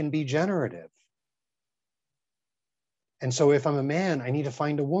whom I can be generative. And so if I'm a man, I need to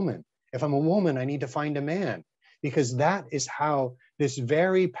find a woman. If I'm a woman, I need to find a man, because that is how this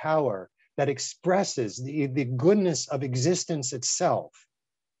very power that expresses the goodness of existence itself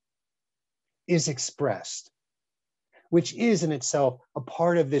is expressed, which is in itself a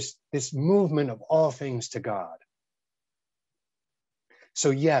part of this movement of all things to God.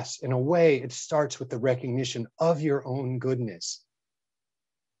 So yes, in a way, it starts with the recognition of your own goodness,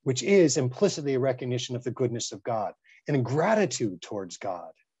 which is implicitly a recognition of the goodness of God and a gratitude towards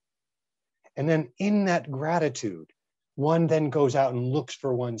God. And then in that gratitude, one then goes out and looks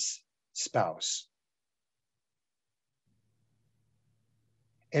for one's spouse.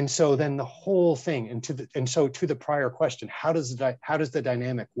 And so then the whole thing, and so to the prior question, how does the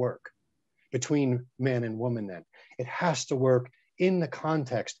dynamic work between man and woman then? It has to work in the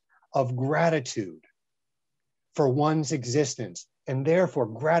context of gratitude for one's existence, and therefore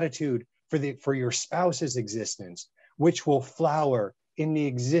gratitude for your spouse's existence, which will flower in the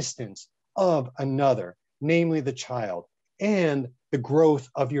existence of another, namely the child, and the growth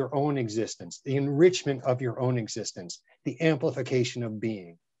of your own existence, the enrichment of your own existence, the amplification of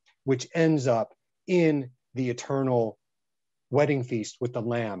being, which ends up in the eternal wedding feast with the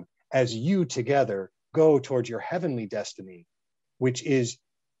Lamb as you together go towards your heavenly destiny, which is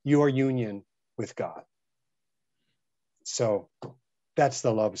your union with God. So that's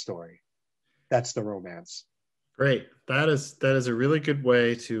the love story. That's the romance. Great. That is a really good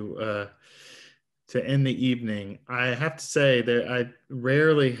way to end the evening. I have to say that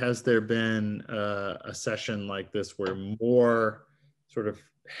rarely has there been a session like this where more sort of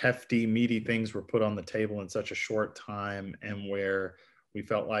hefty, meaty things were put on the table in such a short time, and where we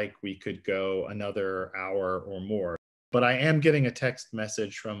felt like we could go another hour or more. But I am getting a text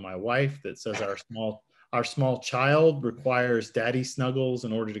message from my wife that says our small child requires daddy snuggles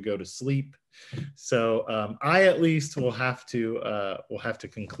in order to go to sleep. So I at least will have to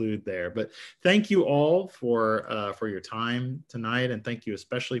conclude there. But thank you all for your time tonight, and thank you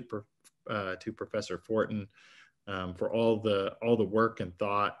especially to Professor Fortin for all the work and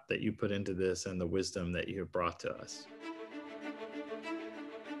thought that you put into this and the wisdom that you have brought to us.